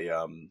 by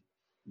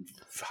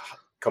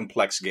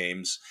complex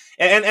games,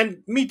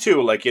 and me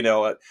too. Like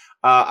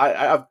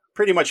I've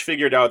pretty much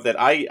figured out that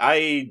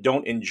I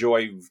don't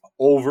enjoy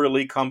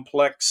overly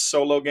complex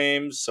solo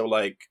games. So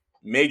like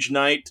Mage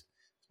Knight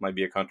might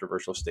be a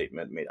controversial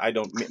statement.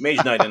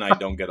 Mage Knight and I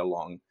don't get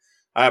along.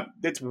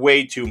 It's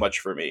way too much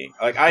for me.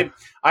 Like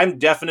I'm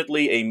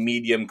definitely a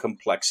medium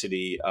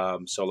complexity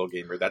solo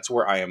gamer. That's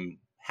where I am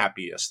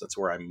happiest. That's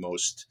where I'm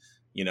most.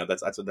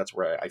 That's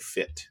where I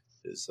fit.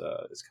 Is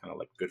kind of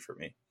like good for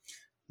me.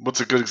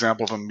 What's a good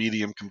example of a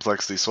medium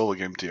complexity solo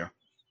game to you?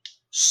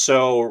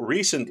 So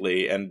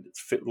recently, and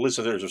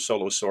listeners of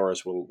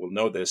Solosaurus will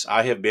know this,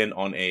 I have been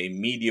on a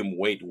medium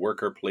weight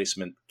worker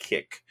placement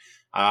kick.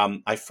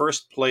 I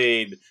first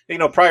played,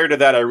 prior to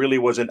that, I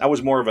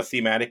was more of a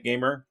thematic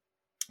gamer.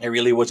 I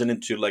really wasn't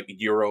into like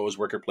Euros,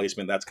 worker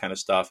placement, that kind of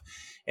stuff.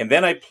 And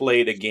then I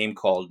played a game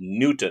called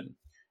Newton,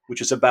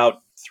 which is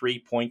about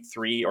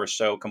 3.3 or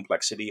so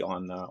complexity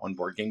on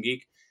Board Game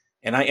Geek.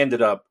 And I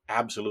ended up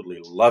absolutely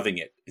loving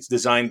it. It's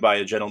designed by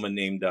a gentleman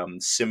named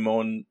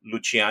Simone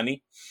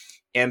Luciani.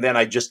 And then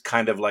I just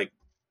kind of like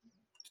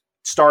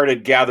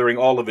started gathering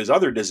all of his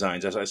other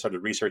designs as I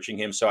started researching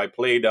him. So I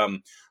played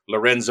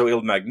Lorenzo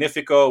Il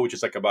Magnifico, which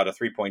is like about a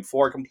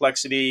 3.4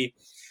 complexity.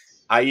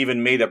 I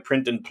even made a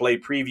print and play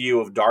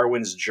preview of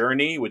Darwin's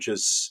Journey, which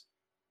is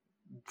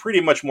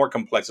pretty much more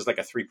complex. It's like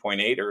a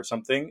 3.8 or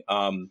something.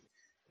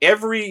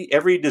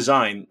 Every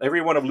design,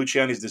 every one of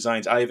Luciani's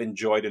designs, I have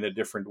enjoyed in a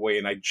different way.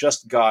 And I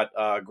just got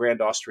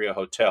Grand Austria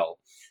Hotel,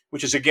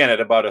 which is again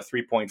at about a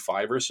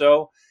 3.5 or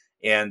so.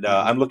 And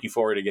I'm looking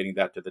forward to getting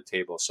that to the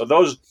table. So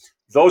those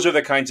are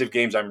the kinds of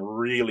games I'm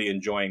really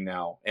enjoying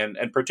now, and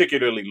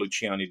particularly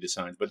Luciani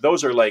designs. But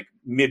those are like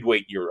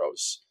midweight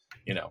Euros,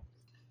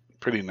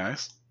 Pretty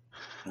nice.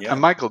 Yeah.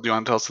 And Michael, do you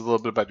want to tell us a little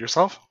bit about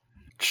yourself?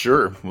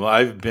 Sure. Well,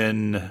 I've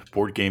been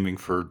board gaming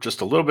for just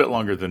a little bit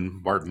longer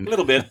than Martin. A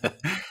little bit.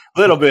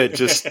 Little bit,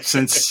 just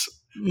since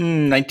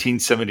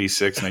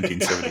 1976,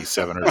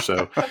 1977 or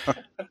so.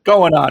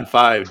 Going on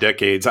 5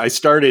 decades. I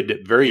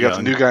started very young. You got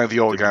the new guy and the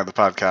old guy on the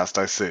podcast,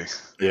 I see.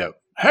 Yeah.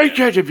 Hey,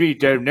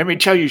 let me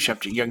tell you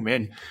something, young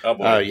man. Oh,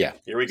 boy. Yeah.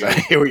 Here we go.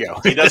 Here we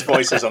go. He does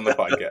voices on the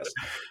podcast.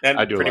 And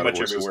I do pretty a lot of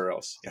much voices. everywhere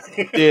else.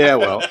 Yeah,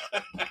 well,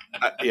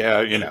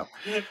 yeah,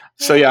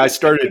 So, yeah, I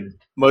started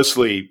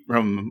mostly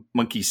from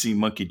monkey see,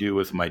 monkey do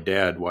with my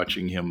dad,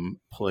 watching him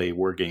play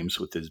war games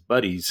with his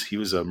buddies. He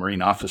was a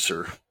Marine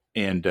officer,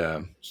 and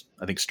I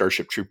think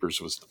Starship Troopers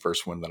was the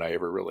first one that I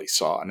ever really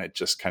saw, and it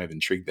just kind of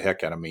intrigued the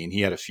heck out of me. And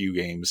he had a few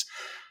games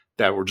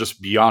that were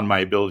just beyond my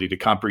ability to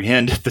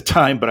comprehend at the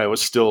time, but I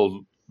was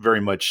still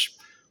very much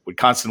would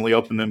constantly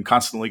open them,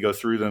 constantly go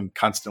through them,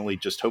 constantly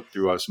just hope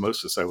through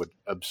osmosis I would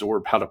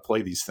absorb how to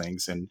play these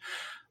things, and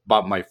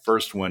bought my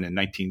first one in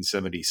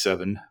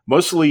 1977.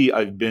 Mostly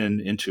I've been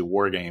into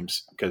war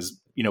games because,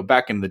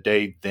 back in the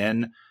day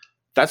then,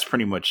 that's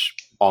pretty much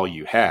all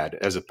you had,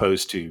 as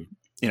opposed to,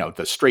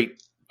 the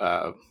straight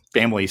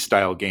family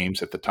style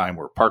games at the time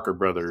were Parker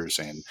Brothers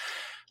and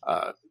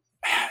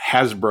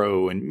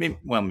Hasbro, and maybe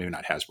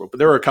not Hasbro, but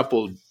there were a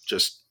couple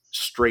just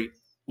straight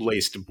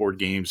laced board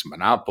games,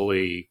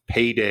 Monopoly,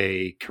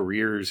 Payday,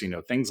 Careers,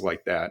 things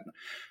like that,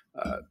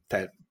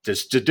 that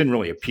just didn't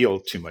really appeal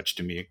too much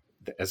to me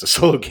as a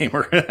solo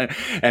gamer.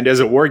 And as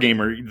a war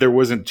gamer, there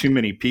wasn't too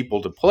many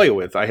people to play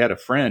with. I had a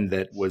friend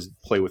that was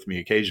play with me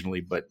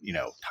occasionally, but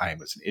time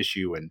was an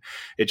issue, and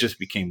it just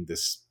became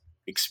this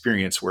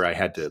experience where I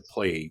had to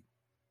play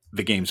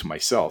the games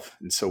myself.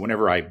 And so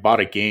whenever I bought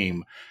a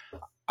game,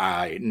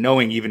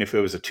 knowing even if it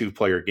was a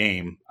 2-player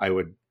game, I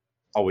would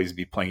always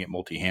be playing it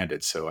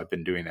multi-handed. So I've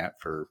been doing that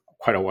for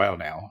quite a while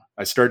now.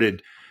 I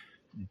started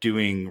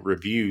doing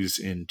reviews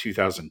in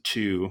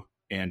 2002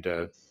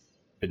 and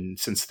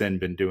since then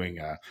been doing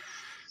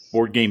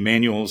board game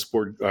manuals,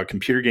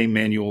 computer game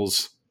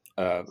manuals.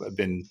 I've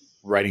been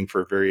writing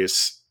for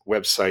various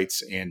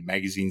websites and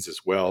magazines as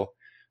well.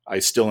 I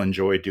still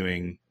enjoy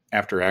doing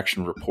after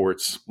action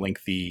reports,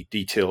 lengthy,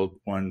 detailed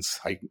ones.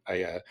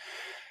 I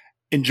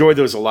enjoy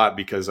those a lot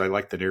because I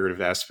like the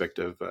narrative aspect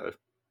of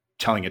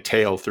telling a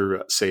tale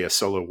through, say, a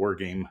solo war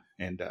game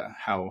and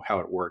how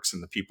it works.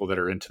 And the people that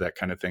are into that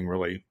kind of thing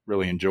really,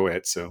 really enjoy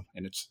it. So,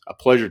 and it's a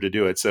pleasure to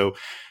do it. So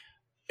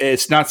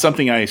it's not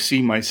something I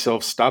see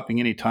myself stopping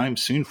anytime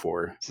soon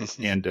for.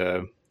 And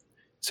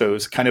so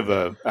it's kind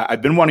of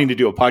I've been wanting to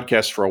do a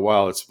podcast for a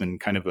while. It's been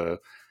kind of a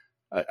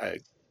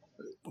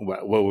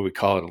what would we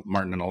call it,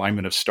 Martin? An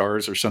alignment of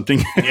stars or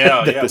something?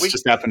 Yeah, This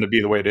just happened to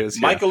be the way it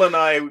is. Michael and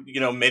I,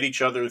 met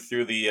each other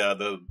through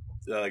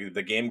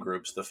the game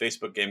groups, the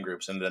Facebook game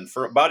groups, and then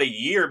for about a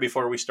year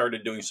before we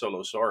started doing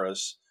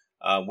Solosaurus,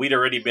 we'd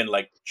already been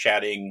like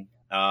chatting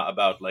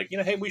about like,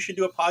 hey, we should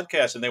do a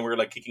podcast, and then we were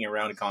like kicking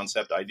around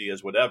concept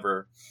ideas,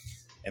 whatever,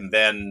 and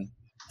then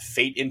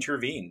fate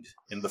intervened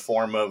in the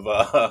form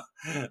of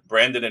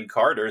Brandon and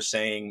Carter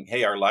saying,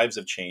 hey, our lives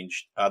have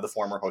changed. The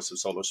former hosts of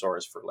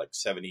Solosaurus for like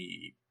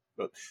 60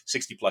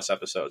 plus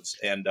episodes.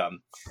 And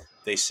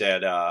they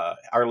said,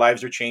 our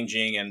lives are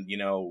changing and,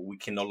 we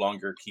can no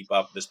longer keep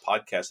up this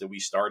podcast that we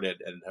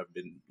started and have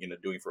been,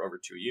 doing for over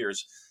 2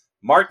 years.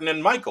 Martin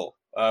and Michael,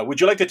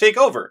 would you like to take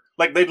over?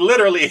 Like they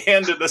literally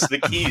handed us the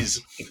keys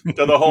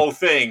to the whole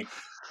thing.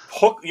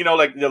 Hook,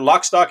 like the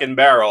lock, stock, and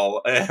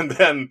barrel. And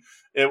then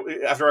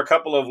after a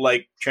couple of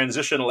like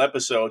transitional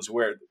episodes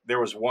where there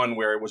was one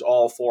where it was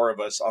all four of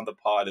us on the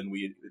pod and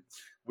we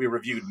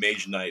reviewed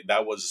Mage Knight,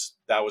 that was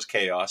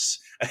chaos.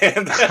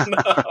 And then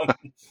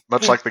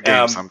much like the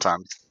game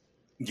sometimes.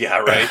 Yeah,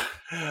 right.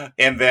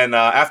 And then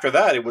after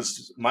that, it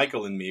was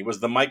Michael and me. It was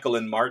the Michael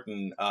and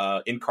Martin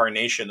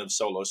incarnation of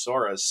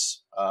Solosaurus,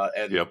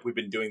 and we've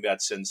been doing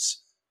that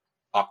since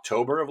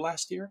October of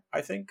last year,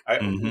 I think.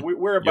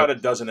 We're about a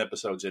dozen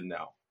episodes in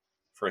now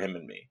for him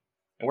and me,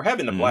 and we're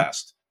having a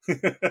blast.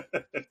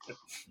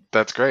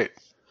 That's great.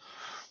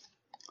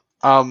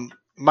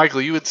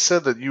 Michael, you had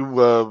said that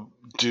you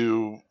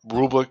do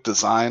rulebook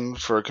design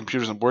for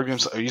computers and board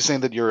games. Are you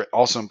saying that you're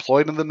also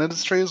employed in the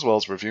industry as well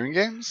as reviewing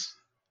games?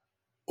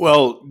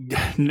 Well,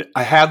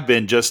 I have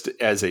been just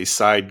as a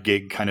side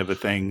gig kind of a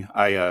thing.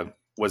 I've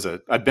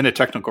been a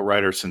technical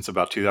writer since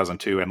about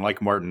 2002, and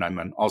like Martin,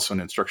 I'm also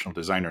an instructional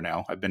designer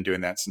now. I've been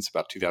doing that since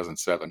about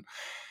 2007.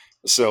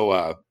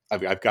 So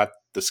I've got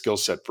the skill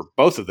set for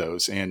both of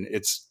those, and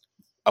it's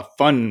a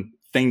fun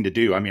thing to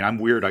do. I mean, I'm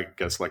weird, I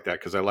guess, like that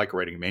because I like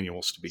writing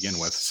manuals to begin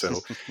with.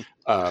 So,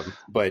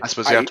 but I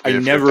suppose you have to be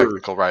a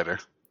technical writer.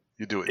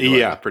 You do it.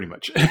 Yeah, pretty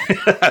much.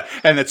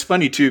 And it's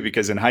funny too,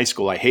 because in high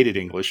school, I hated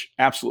English,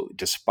 absolutely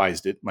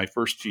despised it. My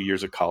first few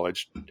years of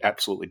college,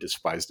 absolutely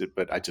despised it,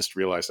 but I just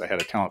realized I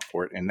had a talent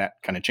for it, and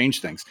that kind of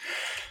changed things.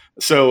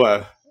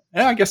 So,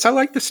 I guess I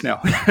like this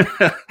now.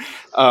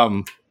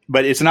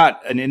 But it's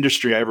not an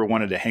industry I ever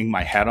wanted to hang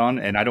my hat on.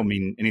 And I don't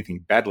mean anything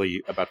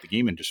badly about the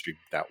game industry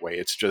that way.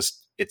 It's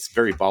just, it's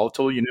very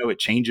volatile. It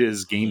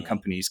changes. Game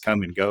companies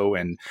come and go.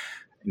 And,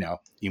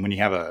 when you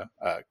have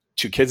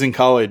two kids in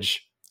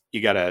college,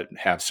 you got to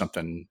have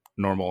something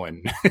normal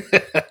and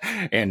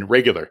and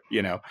regular,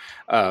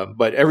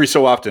 but every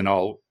so often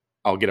I'll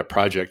get a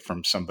project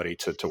from somebody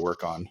to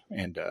work on.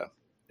 And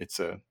it's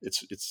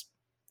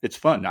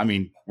fun. I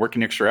mean,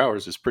 working extra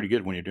hours is pretty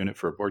good when you're doing it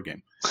for a board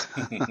game.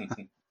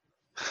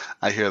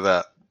 I hear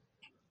that.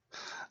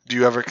 Do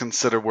you ever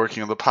consider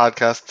working on the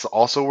podcasts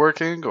also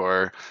working,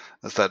 or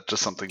is that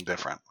just something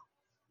different?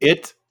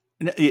 It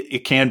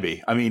can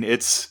be. I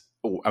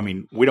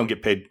mean, we don't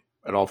get paid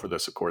at all for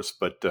this, of course,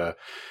 but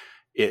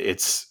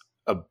it's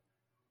a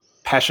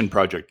passion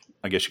project,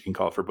 I guess you can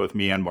call it, for both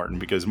me and Martin,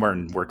 because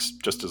Martin works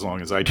just as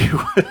long as I do.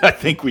 I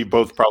think we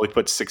both probably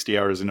put 60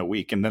 hours in a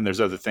week. And then there's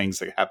other things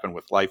that happen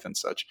with life and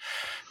such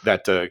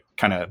that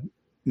kind of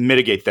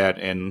mitigate that.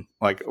 And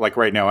like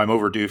right now, I'm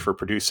overdue for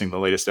producing the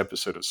latest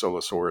episode of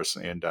Solosaurus,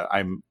 and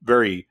I'm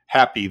very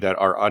happy that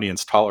our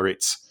audience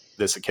tolerates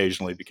this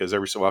occasionally, because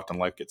every so often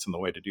life gets in the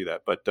way to do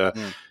that. But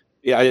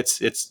yeah,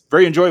 it's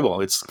very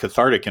enjoyable. It's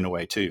cathartic in a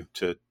way too,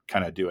 to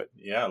kind of do it.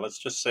 Yeah, let's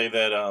just say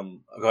that.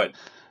 Go ahead.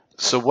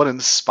 So, what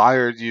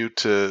inspired you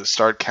to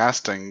start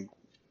casting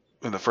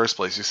in the first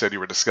place? You said you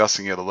were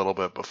discussing it a little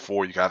bit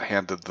before you got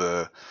handed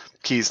the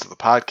keys to the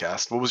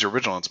podcast. What was your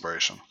original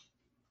inspiration?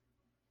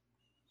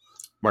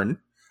 Martin?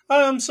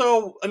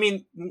 So, I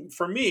mean,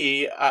 for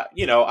me,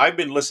 I've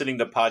been listening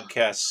to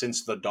podcasts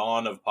since the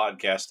dawn of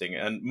podcasting,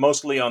 and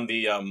mostly on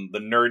the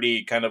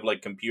nerdy kind of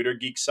like computer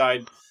geek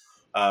side,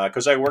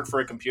 because I work for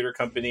a computer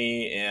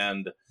company,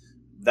 and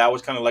that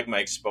was kind of like my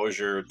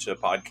exposure to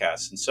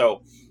podcasts. And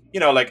so,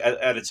 like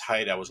at its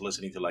height, I was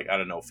listening to like,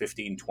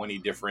 15, 20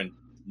 different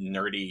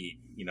nerdy,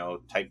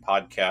 type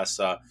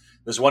podcasts.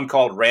 There's one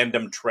called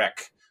Random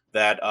Trek,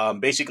 that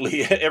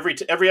basically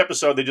every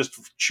episode they just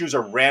choose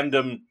a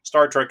random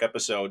Star Trek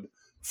episode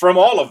from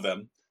all of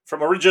them,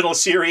 from original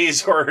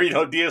series or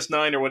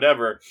DS9 or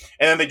whatever,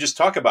 and then they just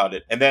talk about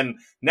it. And then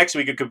next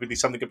week it could be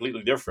something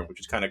completely different, which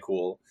is kind of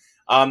cool.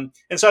 And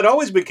so I'd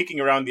always been kicking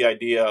around the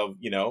idea of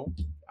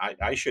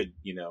I should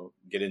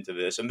get into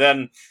this, and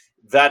then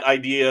that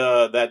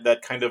idea,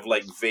 that kind of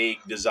like vague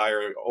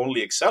desire,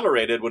 only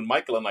accelerated when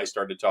Michael and I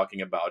started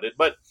talking about it.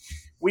 But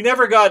we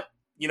never got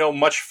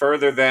much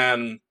further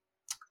than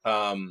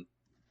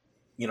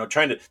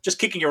trying to just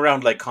kicking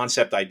around like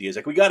concept ideas.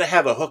 Like, we got to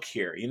have a hook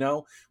here,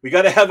 we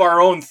got to have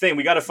our own thing.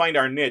 We got to find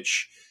our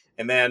niche.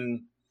 And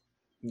then,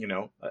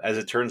 as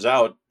it turns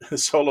out,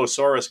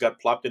 Solosaurus got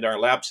plopped in our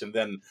laps, and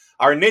then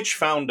our niche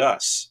found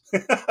us.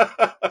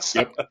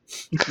 Yep.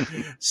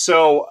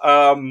 So,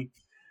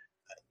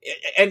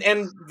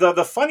 and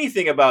the funny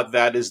thing about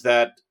that is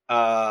that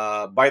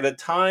by the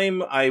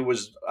time I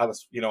was a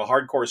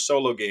hardcore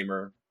solo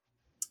gamer,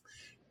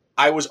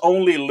 I was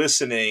only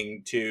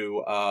listening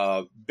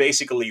to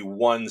basically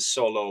one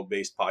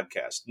solo-based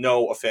podcast.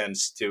 No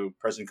offense to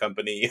Present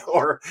Company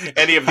or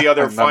any of the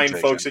other fine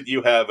folks that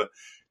you have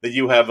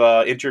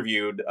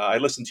interviewed. I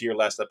listened to your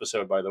last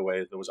episode, by the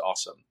way. It was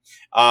awesome.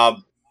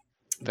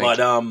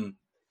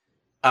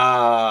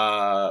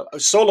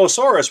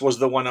 Solosaurus was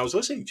the one I was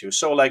listening to.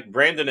 So like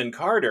Brandon and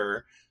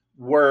Carter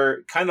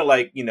were kind of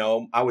like,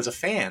 I was a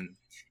fan.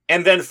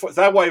 And then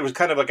that way it was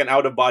kind of like an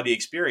out-of-body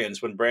experience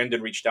when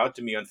Brandon reached out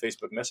to me on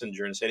Facebook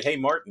Messenger and said, "Hey,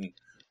 Martin,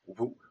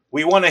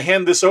 we want to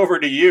hand this over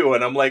to you."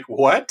 And I'm like,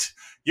 "What?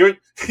 You're,"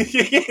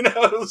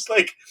 it was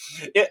like,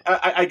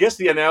 I guess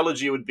the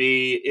analogy would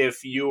be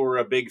if you were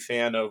a big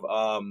fan of,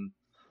 I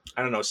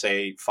don't know,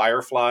 say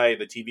Firefly,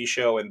 the TV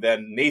show, and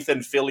then Nathan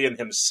Fillion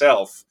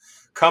himself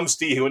comes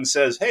to you and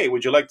says, "Hey,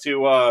 would you like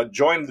to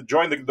join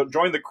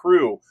the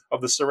crew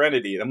of the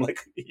Serenity?" And I'm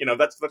like,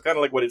 that's kind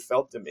of like what it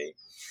felt to me.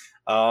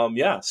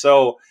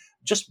 So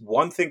just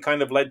one thing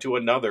kind of led to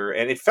another,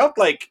 and it felt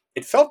like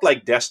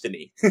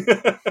destiny.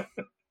 I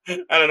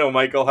don't know,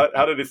 Michael,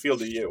 how did it feel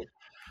to you?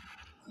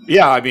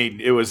 Yeah, I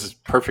mean, it was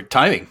perfect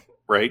timing,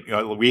 right?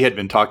 We had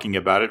been talking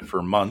about it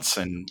for months,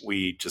 and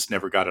we just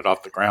never got it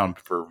off the ground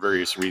for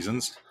various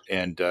reasons.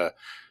 And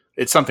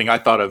it's something I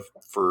thought of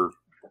for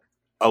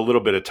a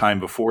little bit of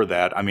time before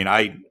that. I mean,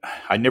 I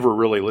never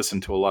really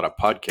listened to a lot of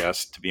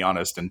podcasts, to be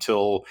honest,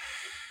 until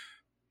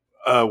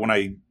when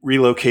I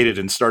relocated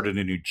and started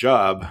a new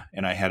job,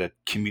 and I had a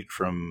commute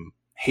from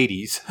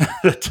Hades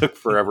that took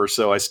forever.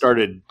 So I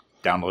started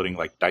downloading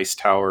like Dice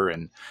Tower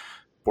and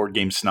Board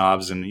Game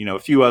Snobs and, a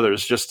few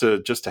others just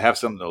to have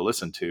something to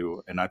listen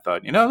to. And I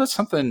thought, that's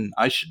something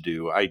I should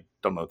do. I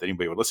don't know if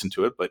anybody would listen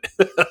to it, but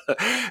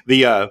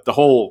the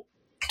whole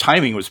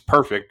timing was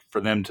perfect for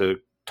them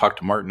to talk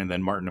to Martin, and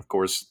then Martin, of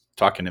course,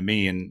 talking to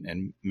me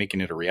and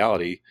making it a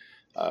reality.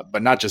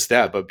 But not just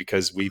that, but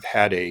because we've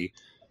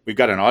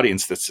got an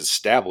audience that's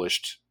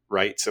established,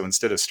 right? So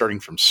instead of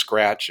starting from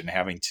scratch and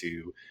having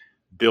to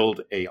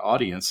build a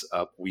audience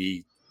up,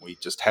 we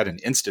just had an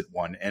instant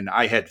one. And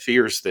I had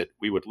fears that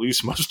we would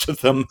lose most of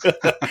them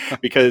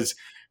because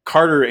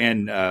Carter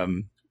and,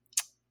 I'm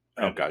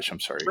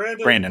sorry,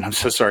 Brandon, I'm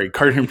so sorry.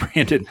 Carter and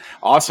Brandon,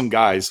 awesome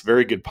guys,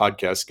 very good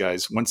podcast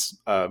guys. Once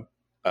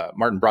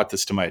Martin brought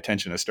this to my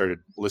attention, I started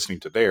listening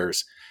to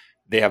theirs.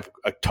 They have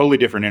a totally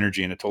different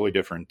energy and a totally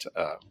different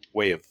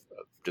way of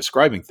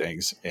describing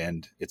things,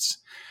 and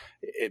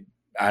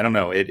I don't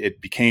know,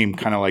 it became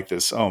kind of like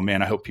this, oh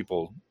man, I hope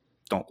people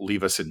don't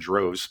leave us in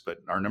droves, but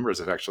our numbers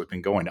have actually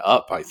been going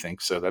up, I think.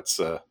 So that's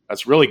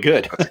really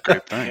good. That's a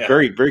great thing.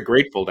 Very, very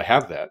grateful to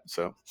have that.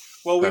 So,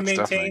 well, we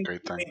maintain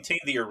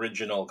the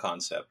original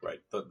concept, right?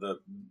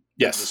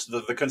 Yes.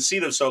 The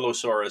conceit of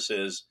Solosaurus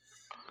is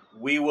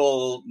we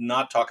will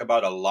not talk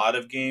about a lot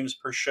of games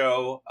per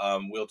show.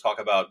 We'll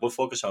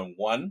focus on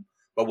one,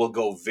 but we'll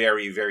go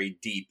very, very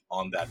deep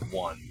on that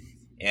one.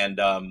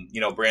 And,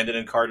 Brandon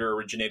and Carter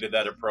originated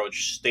that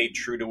approach, stayed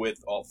true to it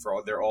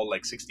they're all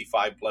like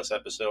 65 plus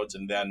episodes.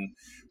 And then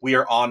we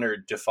are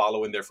honored to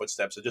follow in their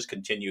footsteps and just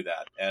continue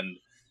that. And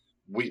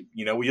we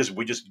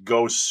just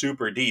go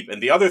super deep.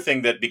 And the other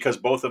thing that, because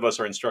both of us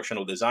are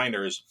instructional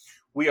designers,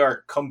 we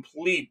are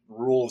complete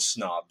rule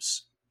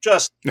snobs,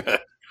 just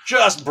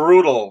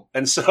brutal.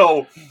 And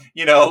so,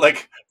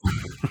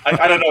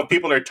 I don't know if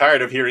people are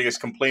tired of hearing us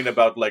complain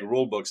about like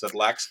rule books that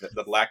lack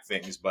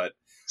things, but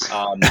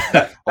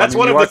that's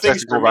one of the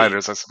things for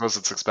writers. I suppose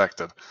it's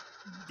expected.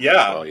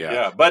 Yeah, well,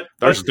 yeah. But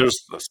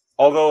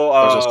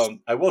although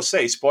I will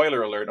say,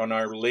 spoiler alert, on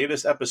our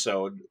latest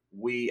episode,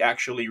 we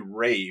actually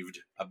raved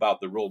about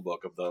the rule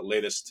book of the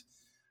latest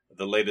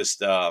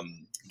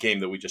game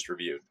that we just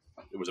reviewed.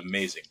 It was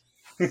amazing.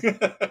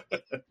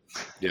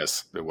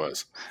 Yes, it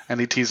was.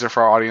 Any teaser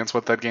for our audience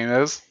what that game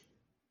is?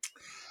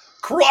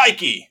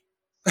 Crikey!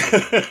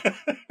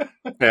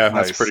 Yeah,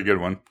 that's a pretty good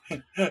one.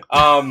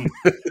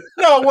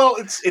 No, well,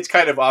 it's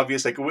kind of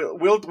obvious. Like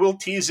we'll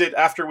tease it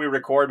after we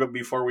record, but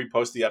before we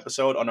post the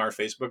episode on our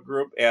Facebook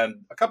group,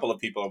 and a couple of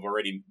people have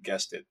already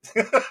guessed it.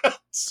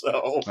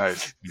 So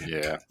nice.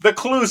 Yeah, the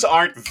clues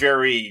aren't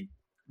very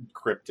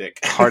cryptic.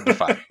 Hard to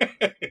find.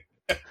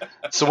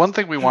 So one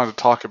thing we wanted to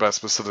talk about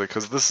specifically,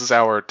 because this is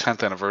our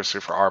 10th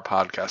anniversary for our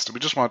podcast, and we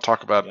just want to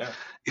talk about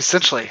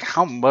essentially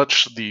how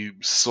much the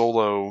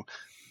solo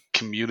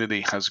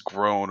community has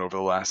grown over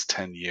the last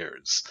 10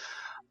 years.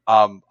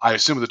 I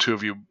assume the two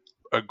of you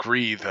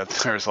agree that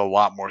there's a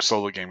lot more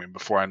solo gaming.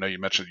 Before, I know you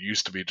mentioned it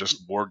used to be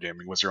just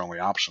wargaming was your only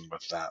option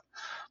with that.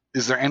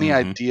 Is there any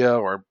idea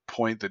or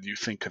point that you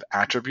think could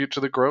attribute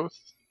to the growth?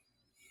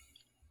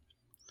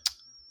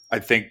 I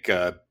think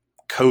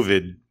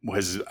COVID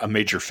was a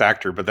major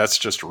factor, but that's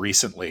just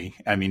recently.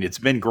 I mean, it's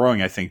been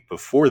growing, I think,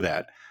 before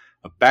that.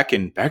 Back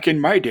in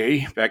my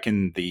day, back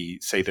in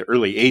the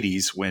early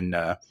 80s, when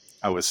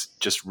I was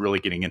just really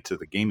getting into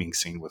the gaming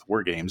scene with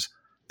war games,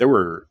 there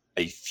were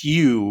a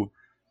few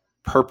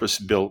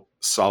purpose-built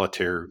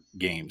solitaire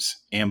games: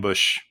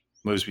 Ambush,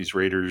 Mosby's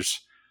Raiders,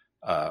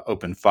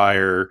 Open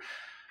Fire,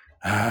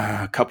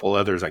 a couple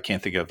others I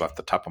can't think of off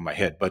the top of my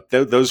head, but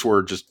those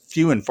were just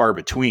few and far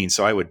between.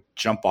 So I would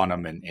jump on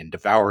them and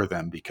devour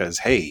them because,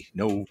 hey,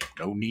 no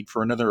need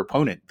for another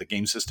opponent. The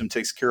game system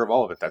takes care of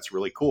all of it. That's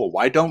really cool.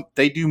 Why don't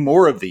they do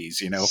more of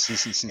these?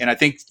 And I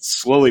think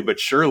slowly but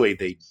surely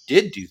they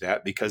did do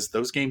that because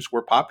those games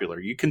were popular.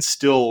 You can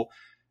still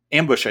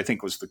Ambush, I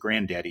think, was the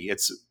granddaddy.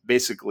 It's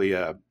basically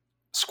a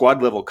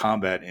squad level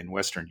combat in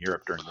Western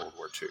Europe during World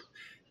War II,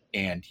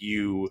 and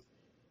you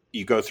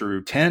go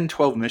through 10,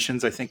 12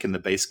 missions, I think, in the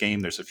base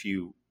game. There's a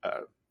few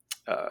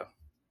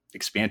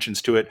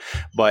expansions to it,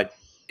 but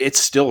it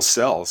still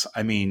sells.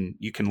 I mean,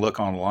 you can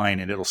look online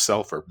and it'll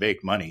sell for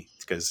big money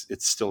because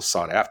it's still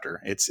sought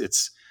after.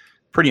 It's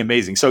pretty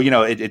amazing. So,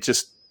 it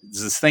just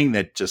is this thing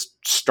that just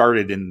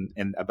started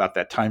in about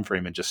that time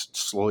frame and just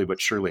slowly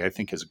but surely, I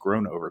think, has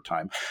grown over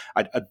time.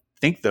 I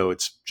think, though,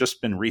 it's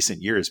just been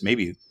recent years,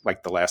 maybe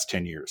like the last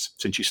 10 years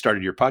since you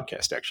started your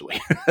podcast, actually.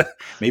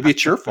 Maybe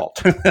it's your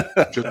fault.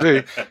 Could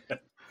be.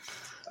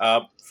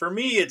 For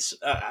me, it's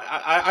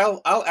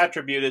I'll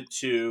attribute it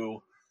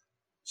to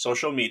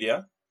social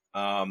media.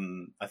 I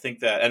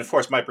think that, and of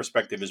course, my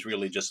perspective is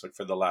really just like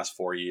for the last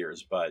 4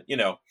 years. But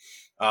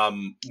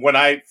when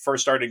I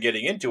first started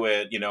getting into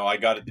it, I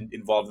got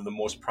involved in the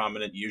most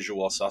prominent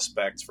usual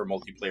suspects for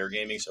multiplayer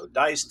gaming, so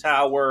Dice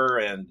Tower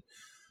and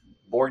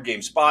Board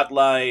Game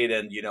Spotlight,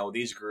 and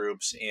these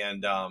groups,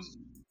 and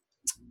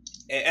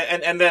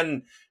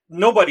then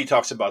nobody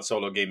talks about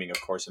solo gaming, of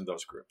course, in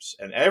those groups,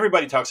 and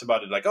everybody talks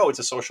about it like, oh, it's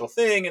a social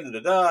thing, and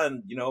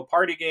and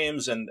party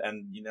games, and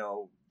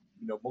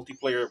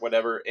multiplayer,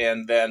 whatever,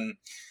 and then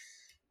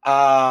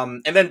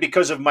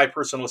because of my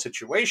personal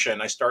situation,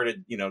 I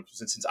started,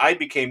 since I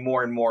became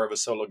more and more of a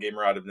solo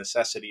gamer out of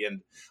necessity,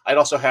 and I'd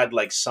also had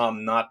like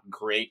some not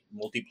great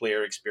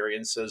multiplayer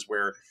experiences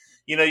where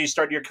you're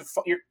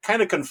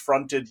kind of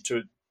confronted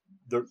to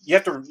you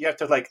have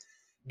to like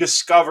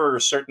discover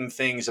certain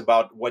things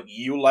about what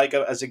you like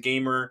as a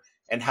gamer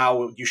and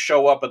how you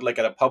show up at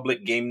a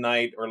public game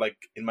night, or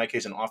like in my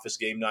case an office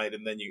game night,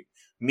 and then you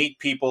meet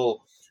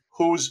people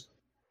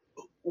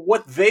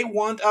what they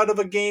want out of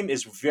a game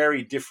is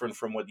very different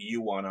from what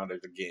you want out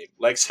of the game.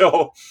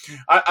 So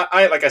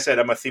I like I said,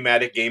 I'm a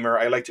thematic gamer.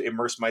 I like to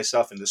immerse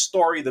myself in the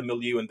story, the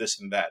milieu, and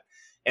this and that.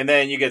 And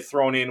then you get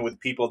thrown in with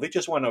people, they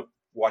just want to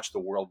watch the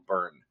world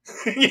burn.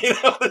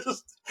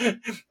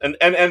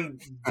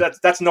 And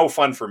that's no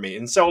fun for me.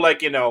 And so I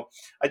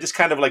just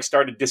kind of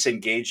started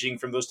disengaging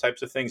from those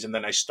types of things. And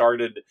then I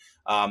started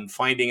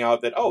finding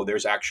out that,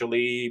 there's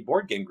actually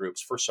board game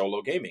groups for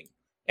solo gaming.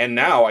 And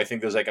now I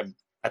think there's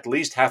at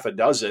least half a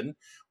dozen,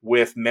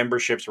 with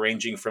memberships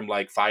ranging from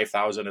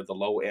 5,000 at the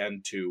low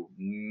end to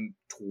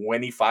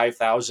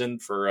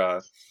 25,000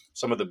 for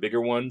some of the bigger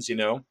ones,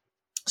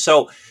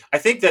 So I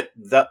think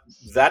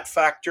that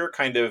factor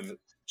kind of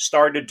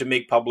started to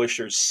make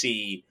publishers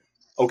see,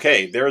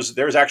 okay,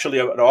 there's actually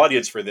an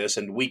audience for this,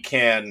 and we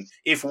can,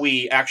 if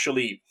we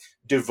actually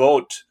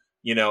devote,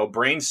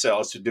 brain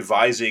cells to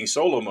devising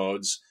solo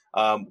modes,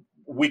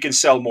 we can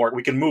sell more,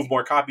 we can move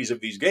more copies of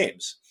these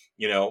games.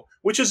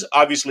 Which is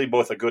obviously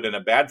both a good and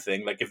a bad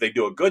thing. Like if they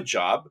do a good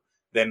job,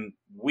 then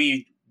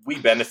we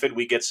benefit.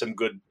 We get some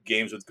good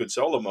games with good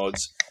solo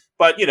modes.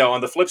 But,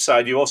 on the flip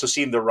side, you also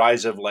seen the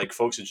rise of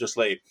folks who just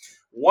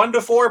 1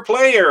 to 4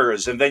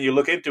 players. And then you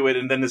look into it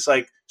and then it's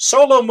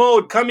solo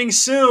mode coming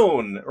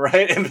soon.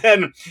 Right. And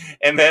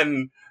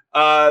then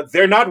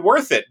they're not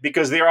worth it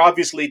because they're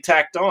obviously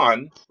tacked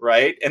on.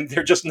 Right. And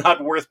they're just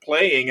not worth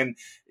playing. And,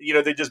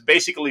 they just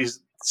basically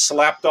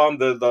slapped on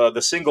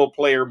the single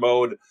player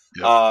mode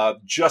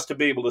just to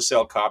be able to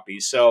sell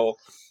copies. So,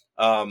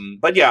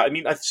 but yeah, I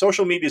mean,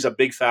 social media is a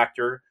big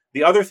factor.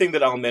 The other thing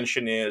that I'll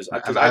mention is,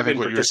 because I think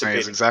what you're saying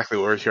is exactly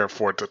what we're here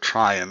for, to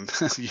try and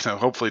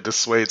hopefully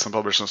dissuade some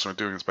publishers from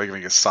doing this by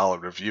giving a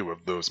solid review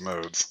of those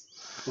modes.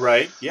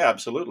 Right. Yeah,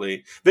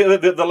 absolutely.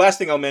 The last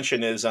thing I'll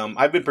mention is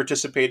I've been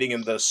participating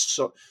in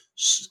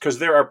because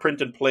there are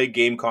print and play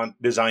game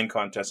design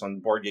contests on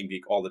Board Game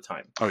Geek all the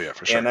time. Oh yeah,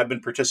 for sure. And I've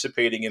been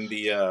participating in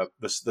the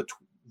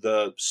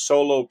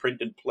solo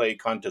print and play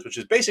contest, which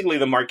is basically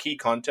the marquee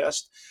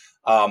contest.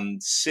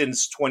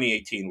 Since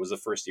 2018 was the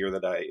first year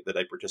that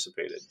I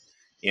participated,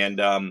 and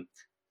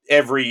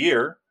every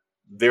year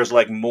there's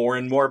like more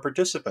and more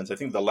participants. I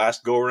think the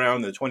last go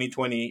around, the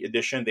 2020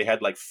 edition, they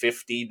had like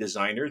 50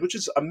 designers, which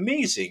is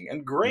amazing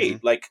and great.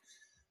 Mm-hmm. Like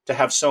to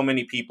have so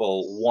many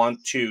people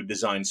want to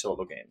design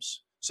solo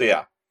games. So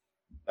yeah,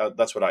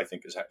 that's what I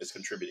think is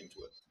contributing to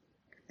it.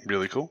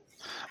 Really cool.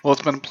 Well,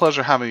 it's been a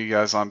pleasure having you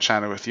guys on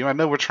channel with you. I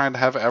know we're trying to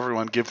have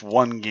everyone give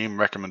one game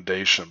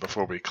recommendation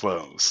before we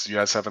close. You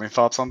guys have any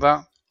thoughts on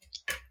that?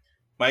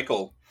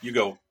 Michael, you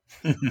go.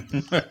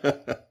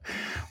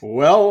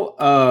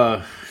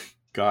 Well,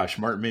 gosh,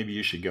 Martin, maybe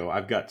you should go.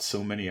 I've got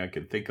so many I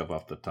can think of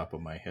off the top of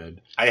my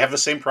head. I have the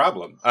same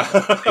problem.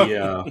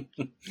 Yeah.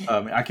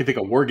 I can think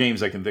of war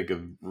games. I can think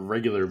of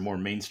regular, more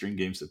mainstream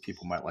games that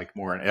people might like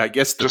more. And I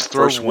guess just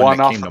throw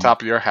one off the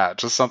top of your hat.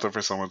 Just something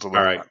for someone to look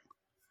at.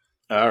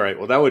 All right.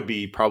 Well, that would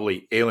be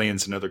probably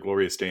Aliens: Another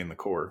Glorious Day in the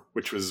Core,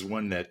 which was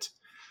one that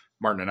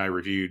Martin and I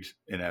reviewed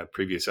in a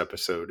previous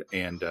episode.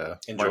 And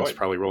Martin's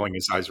probably rolling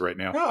his eyes right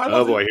now.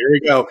 Oh, boy. Here we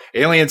go.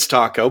 Aliens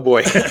talk. Oh,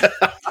 boy.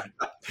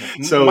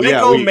 So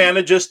Michael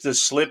manages to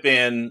slip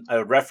in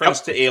a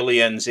reference to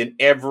aliens in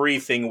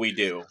everything we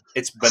do.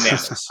 It's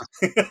bananas.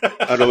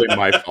 Utterly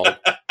my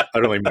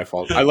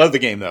fault. I love the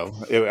game, though.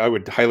 I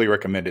would highly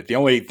recommend it. The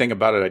only thing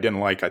about it I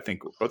didn't like, I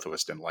think both of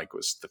us didn't like,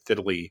 was the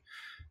fiddly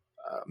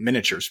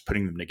miniatures,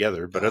 putting them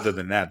together. But other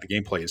than that, the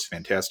gameplay is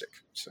fantastic.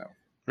 So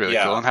really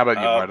cool. And how about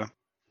you, Martin?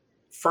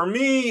 For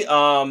me,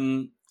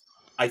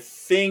 I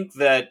think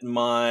that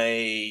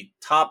my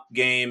top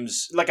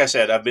games, like I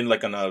said, I've been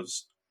like on a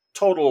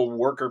total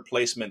worker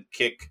placement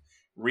kick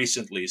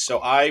recently. So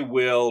I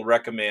will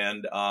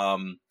recommend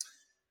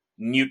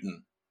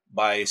Newton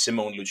by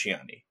Simone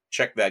Luciani.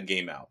 Check that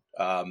game out.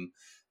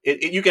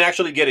 You can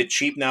actually get it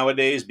cheap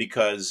nowadays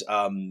because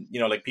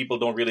like people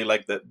don't really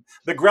like the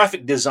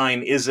graphic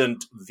design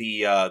isn't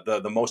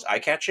the most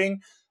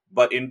eye-catching,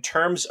 but in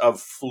terms of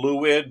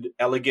fluid,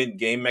 elegant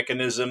game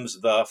mechanisms,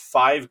 the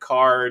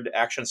 5-card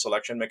action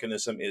selection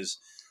mechanism is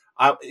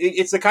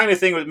it's the kind of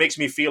thing that makes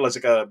me feel as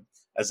like a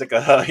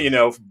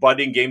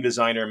budding game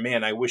designer.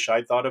 Man, I wish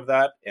I'd thought of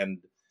that, and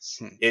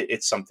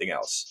it's something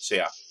else. So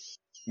yeah,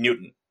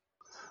 Newton.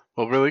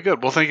 Well, really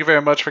good. Well, thank you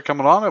very much for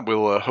coming on, and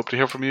we'll hope to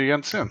hear from you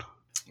again soon.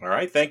 All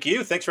right. Thank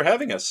you. Thanks for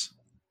having us.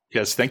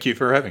 Yes, thank you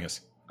for having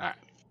us. All right.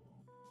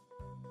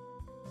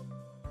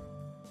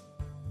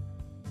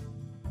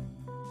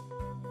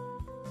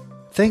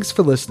 Thanks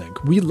for listening.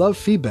 We love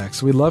feedback,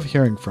 so we love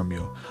hearing from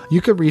you. You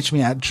can reach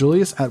me at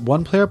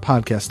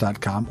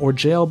julius@oneplayerpodcast.com or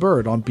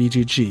JLBird on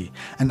BGG,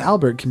 and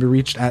Albert can be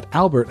reached at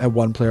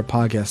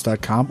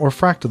albert@oneplayerpodcast.com or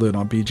Fractalune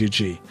on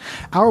BGG.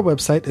 Our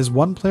website is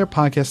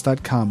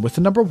oneplayerpodcast.com with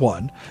the number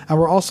 1, and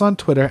we're also on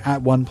Twitter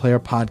at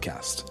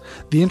oneplayerpodcast.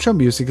 The intro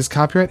music is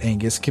copyright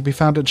Angus, can be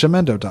found at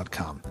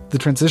jamendo.com. The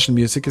transition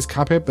music is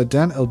copyright by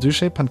Dan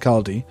Elduce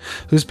Pancaldi,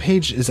 whose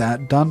page is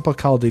at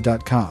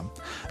donpancaldi.com.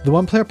 The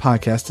One Player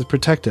Podcast is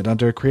protected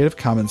under a Creative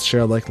Commons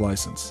share-alike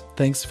license.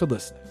 Thanks for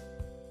listening.